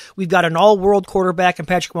plays. We've got an all-world quarterback in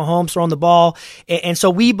Patrick Mahomes throwing the ball. And so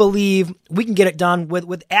we believe we can get it done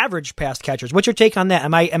with average pass catchers. What's your take on that?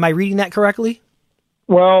 Am I reading that correctly?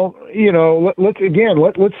 Well, let's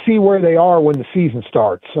see where they are when the season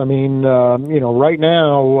starts. I mean, right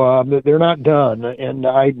now they're not done, and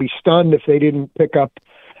I'd be stunned if they didn't pick up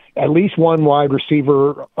at least one wide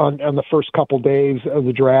receiver on the first couple days of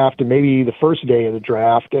the draft, and maybe the first day of the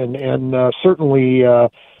draft, and certainly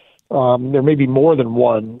there may be more than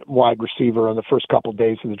one wide receiver on the first couple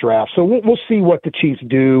days of the draft. So we'll see what the Chiefs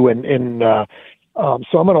do,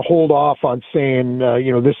 so I'm going to hold off on saying,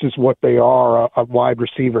 this is what they are, a wide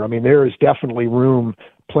receiver. I mean, there is definitely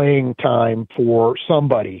playing time for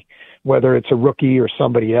somebody, whether it's a rookie or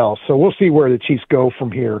somebody else. So we'll see where the Chiefs go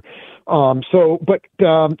from here. The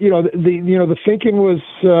thinking was,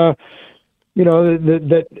 that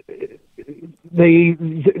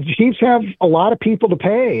the Chiefs have a lot of people to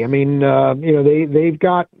pay. I mean, they've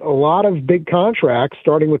got a lot of big contracts,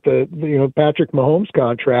 starting with the Patrick Mahomes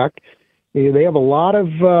contract. They have a lot of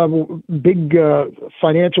big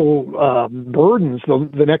financial burdens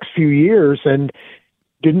the next few years, and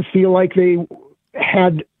didn't feel like they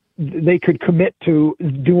had they could commit to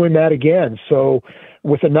doing that again. So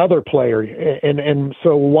with another player, and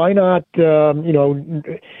so why not?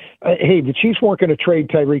 Hey, the Chiefs weren't going to trade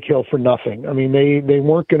Tyreek Hill for nothing. I mean, they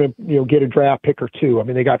weren't going to get a draft pick or two. I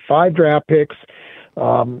mean, they got 5 draft picks.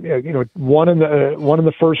 One in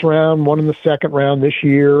the first round, one in the second round this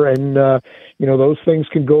year, and those things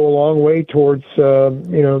can go a long way towards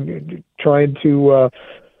trying to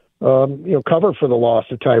cover for the loss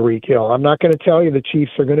of Tyreek Hill. I'm not going to tell you the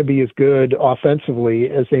Chiefs are going to be as good offensively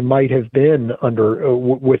as they might have been under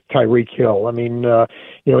with Tyreek Hill. I mean,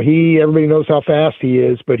 everybody knows how fast he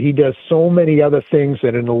is, but he does so many other things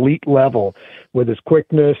at an elite level with his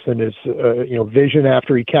quickness and his vision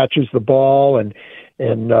after he catches the ball, and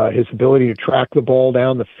his ability to track the ball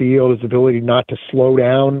down the field, his ability not to slow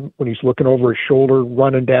down when he's looking over his shoulder,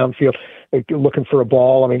 running downfield, looking for a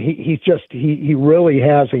ball. I mean, he really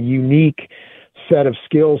has a unique set of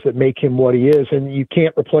skills that make him what he is, and you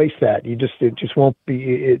can't replace that. It just won't be.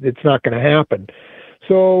 It's not going to happen.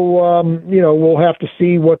 So we'll have to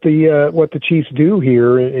see what the Chiefs do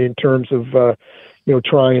here in terms of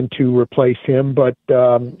trying to replace him. But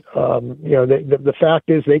the fact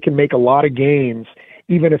is they can make a lot of gains.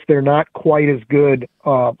 Even if they're not quite as good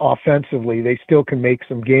offensively, they still can make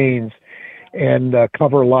some gains and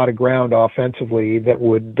cover a lot of ground offensively that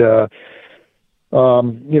would,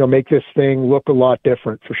 make this thing look a lot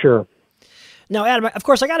different for sure. Now, Adam, of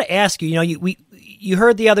course, I got to ask you. You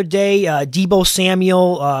heard the other day Deebo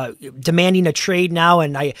Samuel demanding a trade now,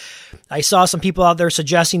 and I saw some people out there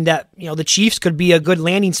suggesting that the Chiefs could be a good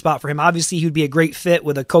landing spot for him. Obviously, he would be a great fit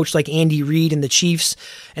with a coach like Andy Reid and the Chiefs,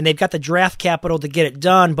 and they've got the draft capital to get it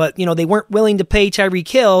done. But they weren't willing to pay Tyreek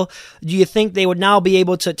Hill. Do you think they would now be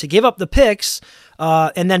able to give up the picks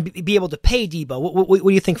and then be able to pay Deebo? What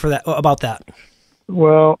do you think about that?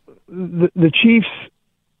 Well, the Chiefs.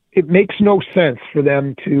 It makes no sense for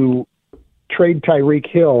them to trade Tyreek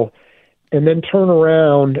Hill and then turn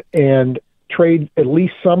around and trade at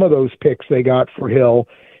least some of those picks they got for Hill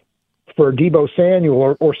for Deebo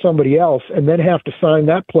Samuel or somebody else, and then have to sign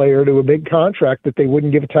that player to a big contract that they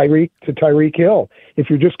wouldn't give to Tyreek Hill. If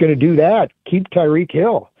you're just going to do that, keep Tyreek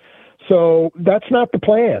Hill. So that's not the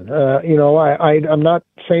plan. I'm not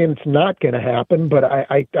saying it's not going to happen, but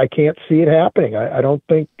I can't see it happening. I don't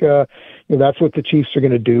think that's what the Chiefs are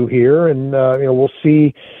going to do here, and we'll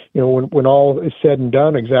see. When all is said and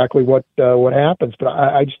done, exactly what happens. But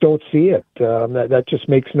I just don't see it. That just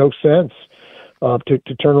makes no sense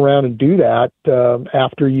to turn around and do that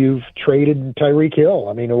after you've traded Tyreek Hill.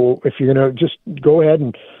 I mean, if you're going to just go ahead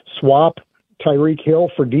and swap Tyreek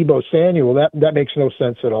Hill for Deebo Samuel, that makes no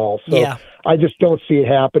sense at all. So yeah. I just don't see it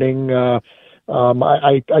happening. I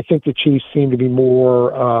think the Chiefs seem to be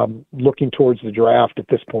more looking towards the draft at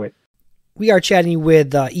this point. We are chatting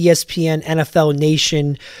with ESPN NFL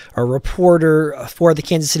Nation, a reporter for the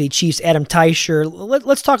Kansas City Chiefs, Adam Teicher.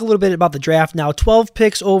 Let's talk a little bit about the draft now. 12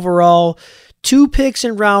 picks overall, 2 picks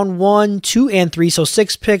in round 1, 2, and 3, so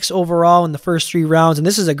 6 picks overall in the first 3 rounds. And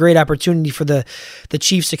this is a great opportunity for the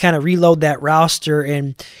Chiefs to kind of reload that roster.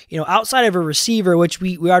 And outside of a receiver, which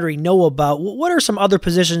we already know about, what are some other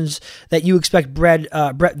positions that you expect Brett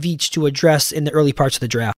Veach to address in the early parts of the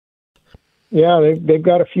draft? Yeah, they've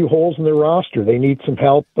got a few holes in their roster. They need some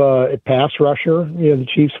help at pass rusher. The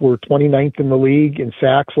Chiefs were 29th in the league in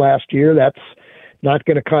sacks last year. That's not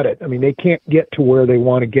going to cut it. I mean, they can't get to where they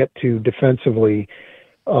want to get to defensively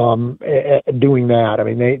doing that. I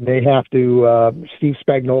mean, they have to. Steve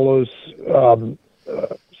Spagnuolo's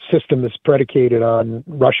system is predicated on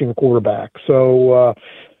rushing the quarterback. So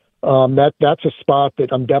that's a spot that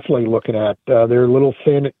I'm definitely looking at. They're a little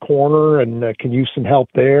thin at corner and can use some help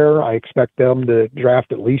there. I expect them to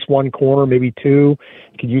draft at least 1 corner, maybe 2.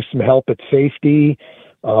 Could use some help at safety.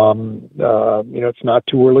 It's not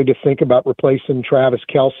too early to think about replacing Travis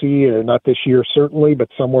Kelce, not this year certainly, but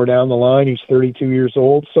somewhere down the line. He's 32 years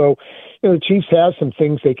old. So, the Chiefs have some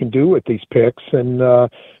things they can do with these picks, and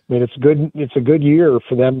it's a good year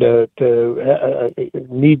for them to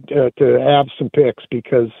need to have some picks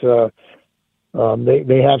because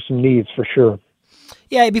they have some needs for sure.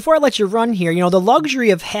 Yeah, before I let you run here, the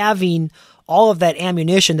luxury of having all of that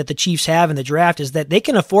ammunition that the Chiefs have in the draft is that they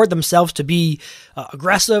can afford themselves to be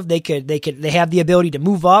aggressive. They have the ability to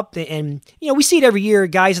move up, and we see it every year.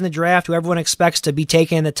 Guys in the draft who everyone expects to be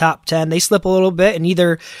taken in the top 10, they slip a little bit, and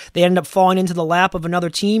either they end up falling into the lap of another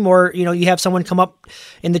team, or you have someone come up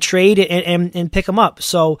in the trade and pick them up.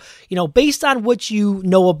 So based on what you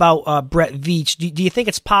know about Brett Veach, do you think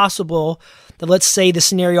it's possible that, let's say, the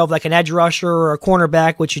scenario of like an edge rusher or a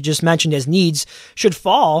cornerback, which you just mentioned as needs, should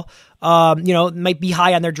fall? Might be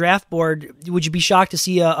high on their draft board. Would you be shocked to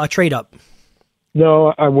see a trade up?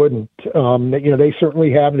 No, I wouldn't. They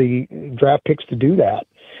certainly have the draft picks to do that.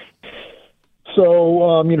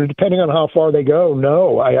 So, depending on how far they go,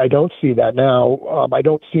 no, I don't see that now. I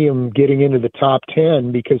don't see them getting into the top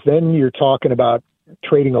 10 because then you're talking about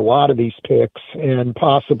trading a lot of these picks and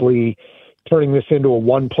possibly turning this into a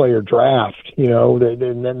one-player draft.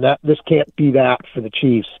 This can't be that for the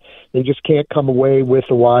Chiefs. They just can't come away with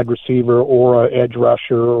a wide receiver or an edge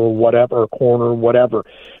rusher or whatever, a corner, whatever.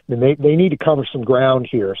 And they need to cover some ground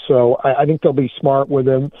here. So I think they'll be smart with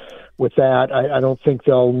them. With that, I don't think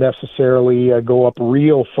they'll necessarily go up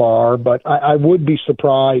real far, but I would be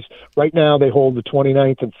surprised. Right now, they hold the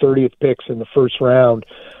 29th and 30th picks in the first round.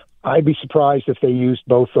 I'd be surprised if they used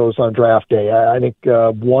both those on draft day. I think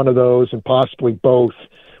one of those and possibly both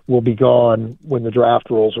will be gone when the draft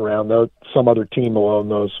rolls around. Some other team will own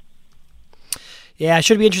those. Yeah, it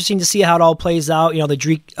should be interesting to see how it all plays out.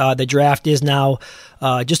 The draft is now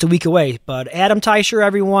just a week away. But Adam Teicher,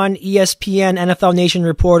 everyone, ESPN, NFL Nation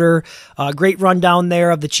reporter, great rundown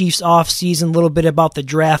there of the Chiefs offseason, a little bit about the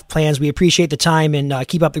draft plans. We appreciate the time and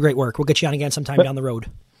keep up the great work. We'll get you on again sometime down the road.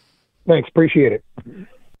 Thanks, appreciate it.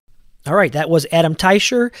 All right, that was Adam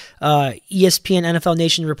Teicher, ESPN NFL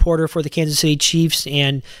Nation reporter for the Kansas City Chiefs,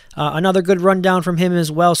 and another good rundown from him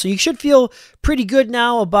as well. So you should feel pretty good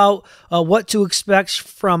now about what to expect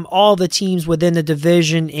from all the teams within the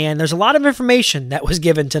division, and there's a lot of information that was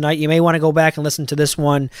given tonight. You may want to go back and listen to this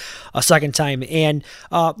one a second time. And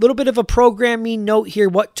a little bit of a programming note here,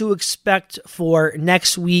 what to expect for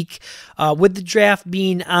next week with the draft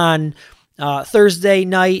being on Thursday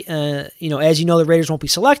night. As you know, the Raiders won't be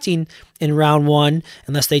selecting in round one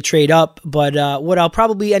unless they trade up. But what I'll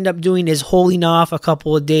probably end up doing is holding off a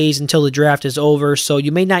couple of days until the draft is over. So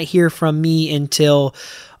you may not hear from me until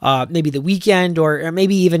maybe the weekend or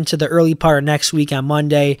maybe even to the early part of next week on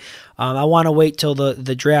Monday. I want to wait till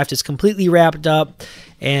the draft is completely wrapped up.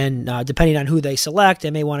 And depending on who they select, I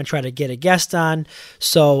may want to try to get a guest on.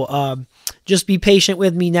 So just be patient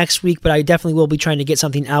with me next week, but I definitely will be trying to get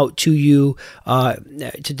something out to you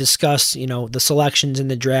to discuss, the selections in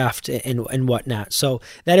the draft and whatnot. So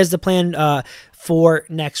that is the plan for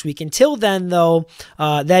next week. Until then, though,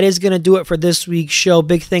 that is going to do it for this week's show.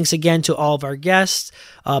 Big thanks again to all of our guests.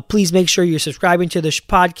 Please make sure you're subscribing to the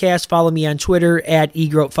podcast. Follow me on Twitter at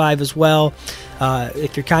eGroat5 as well.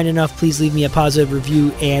 If you're kind enough, please leave me a positive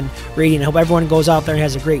review and rating. I hope everyone goes out there and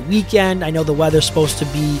has a great weekend. I know the weather's supposed to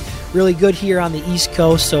be really good here on the East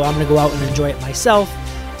Coast, so I'm going to go out and enjoy it myself.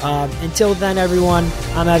 Until then, everyone,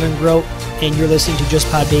 I'm Evan Groat, and you're listening to Just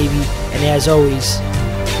Pod Baby. And as always,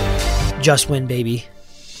 just win, baby.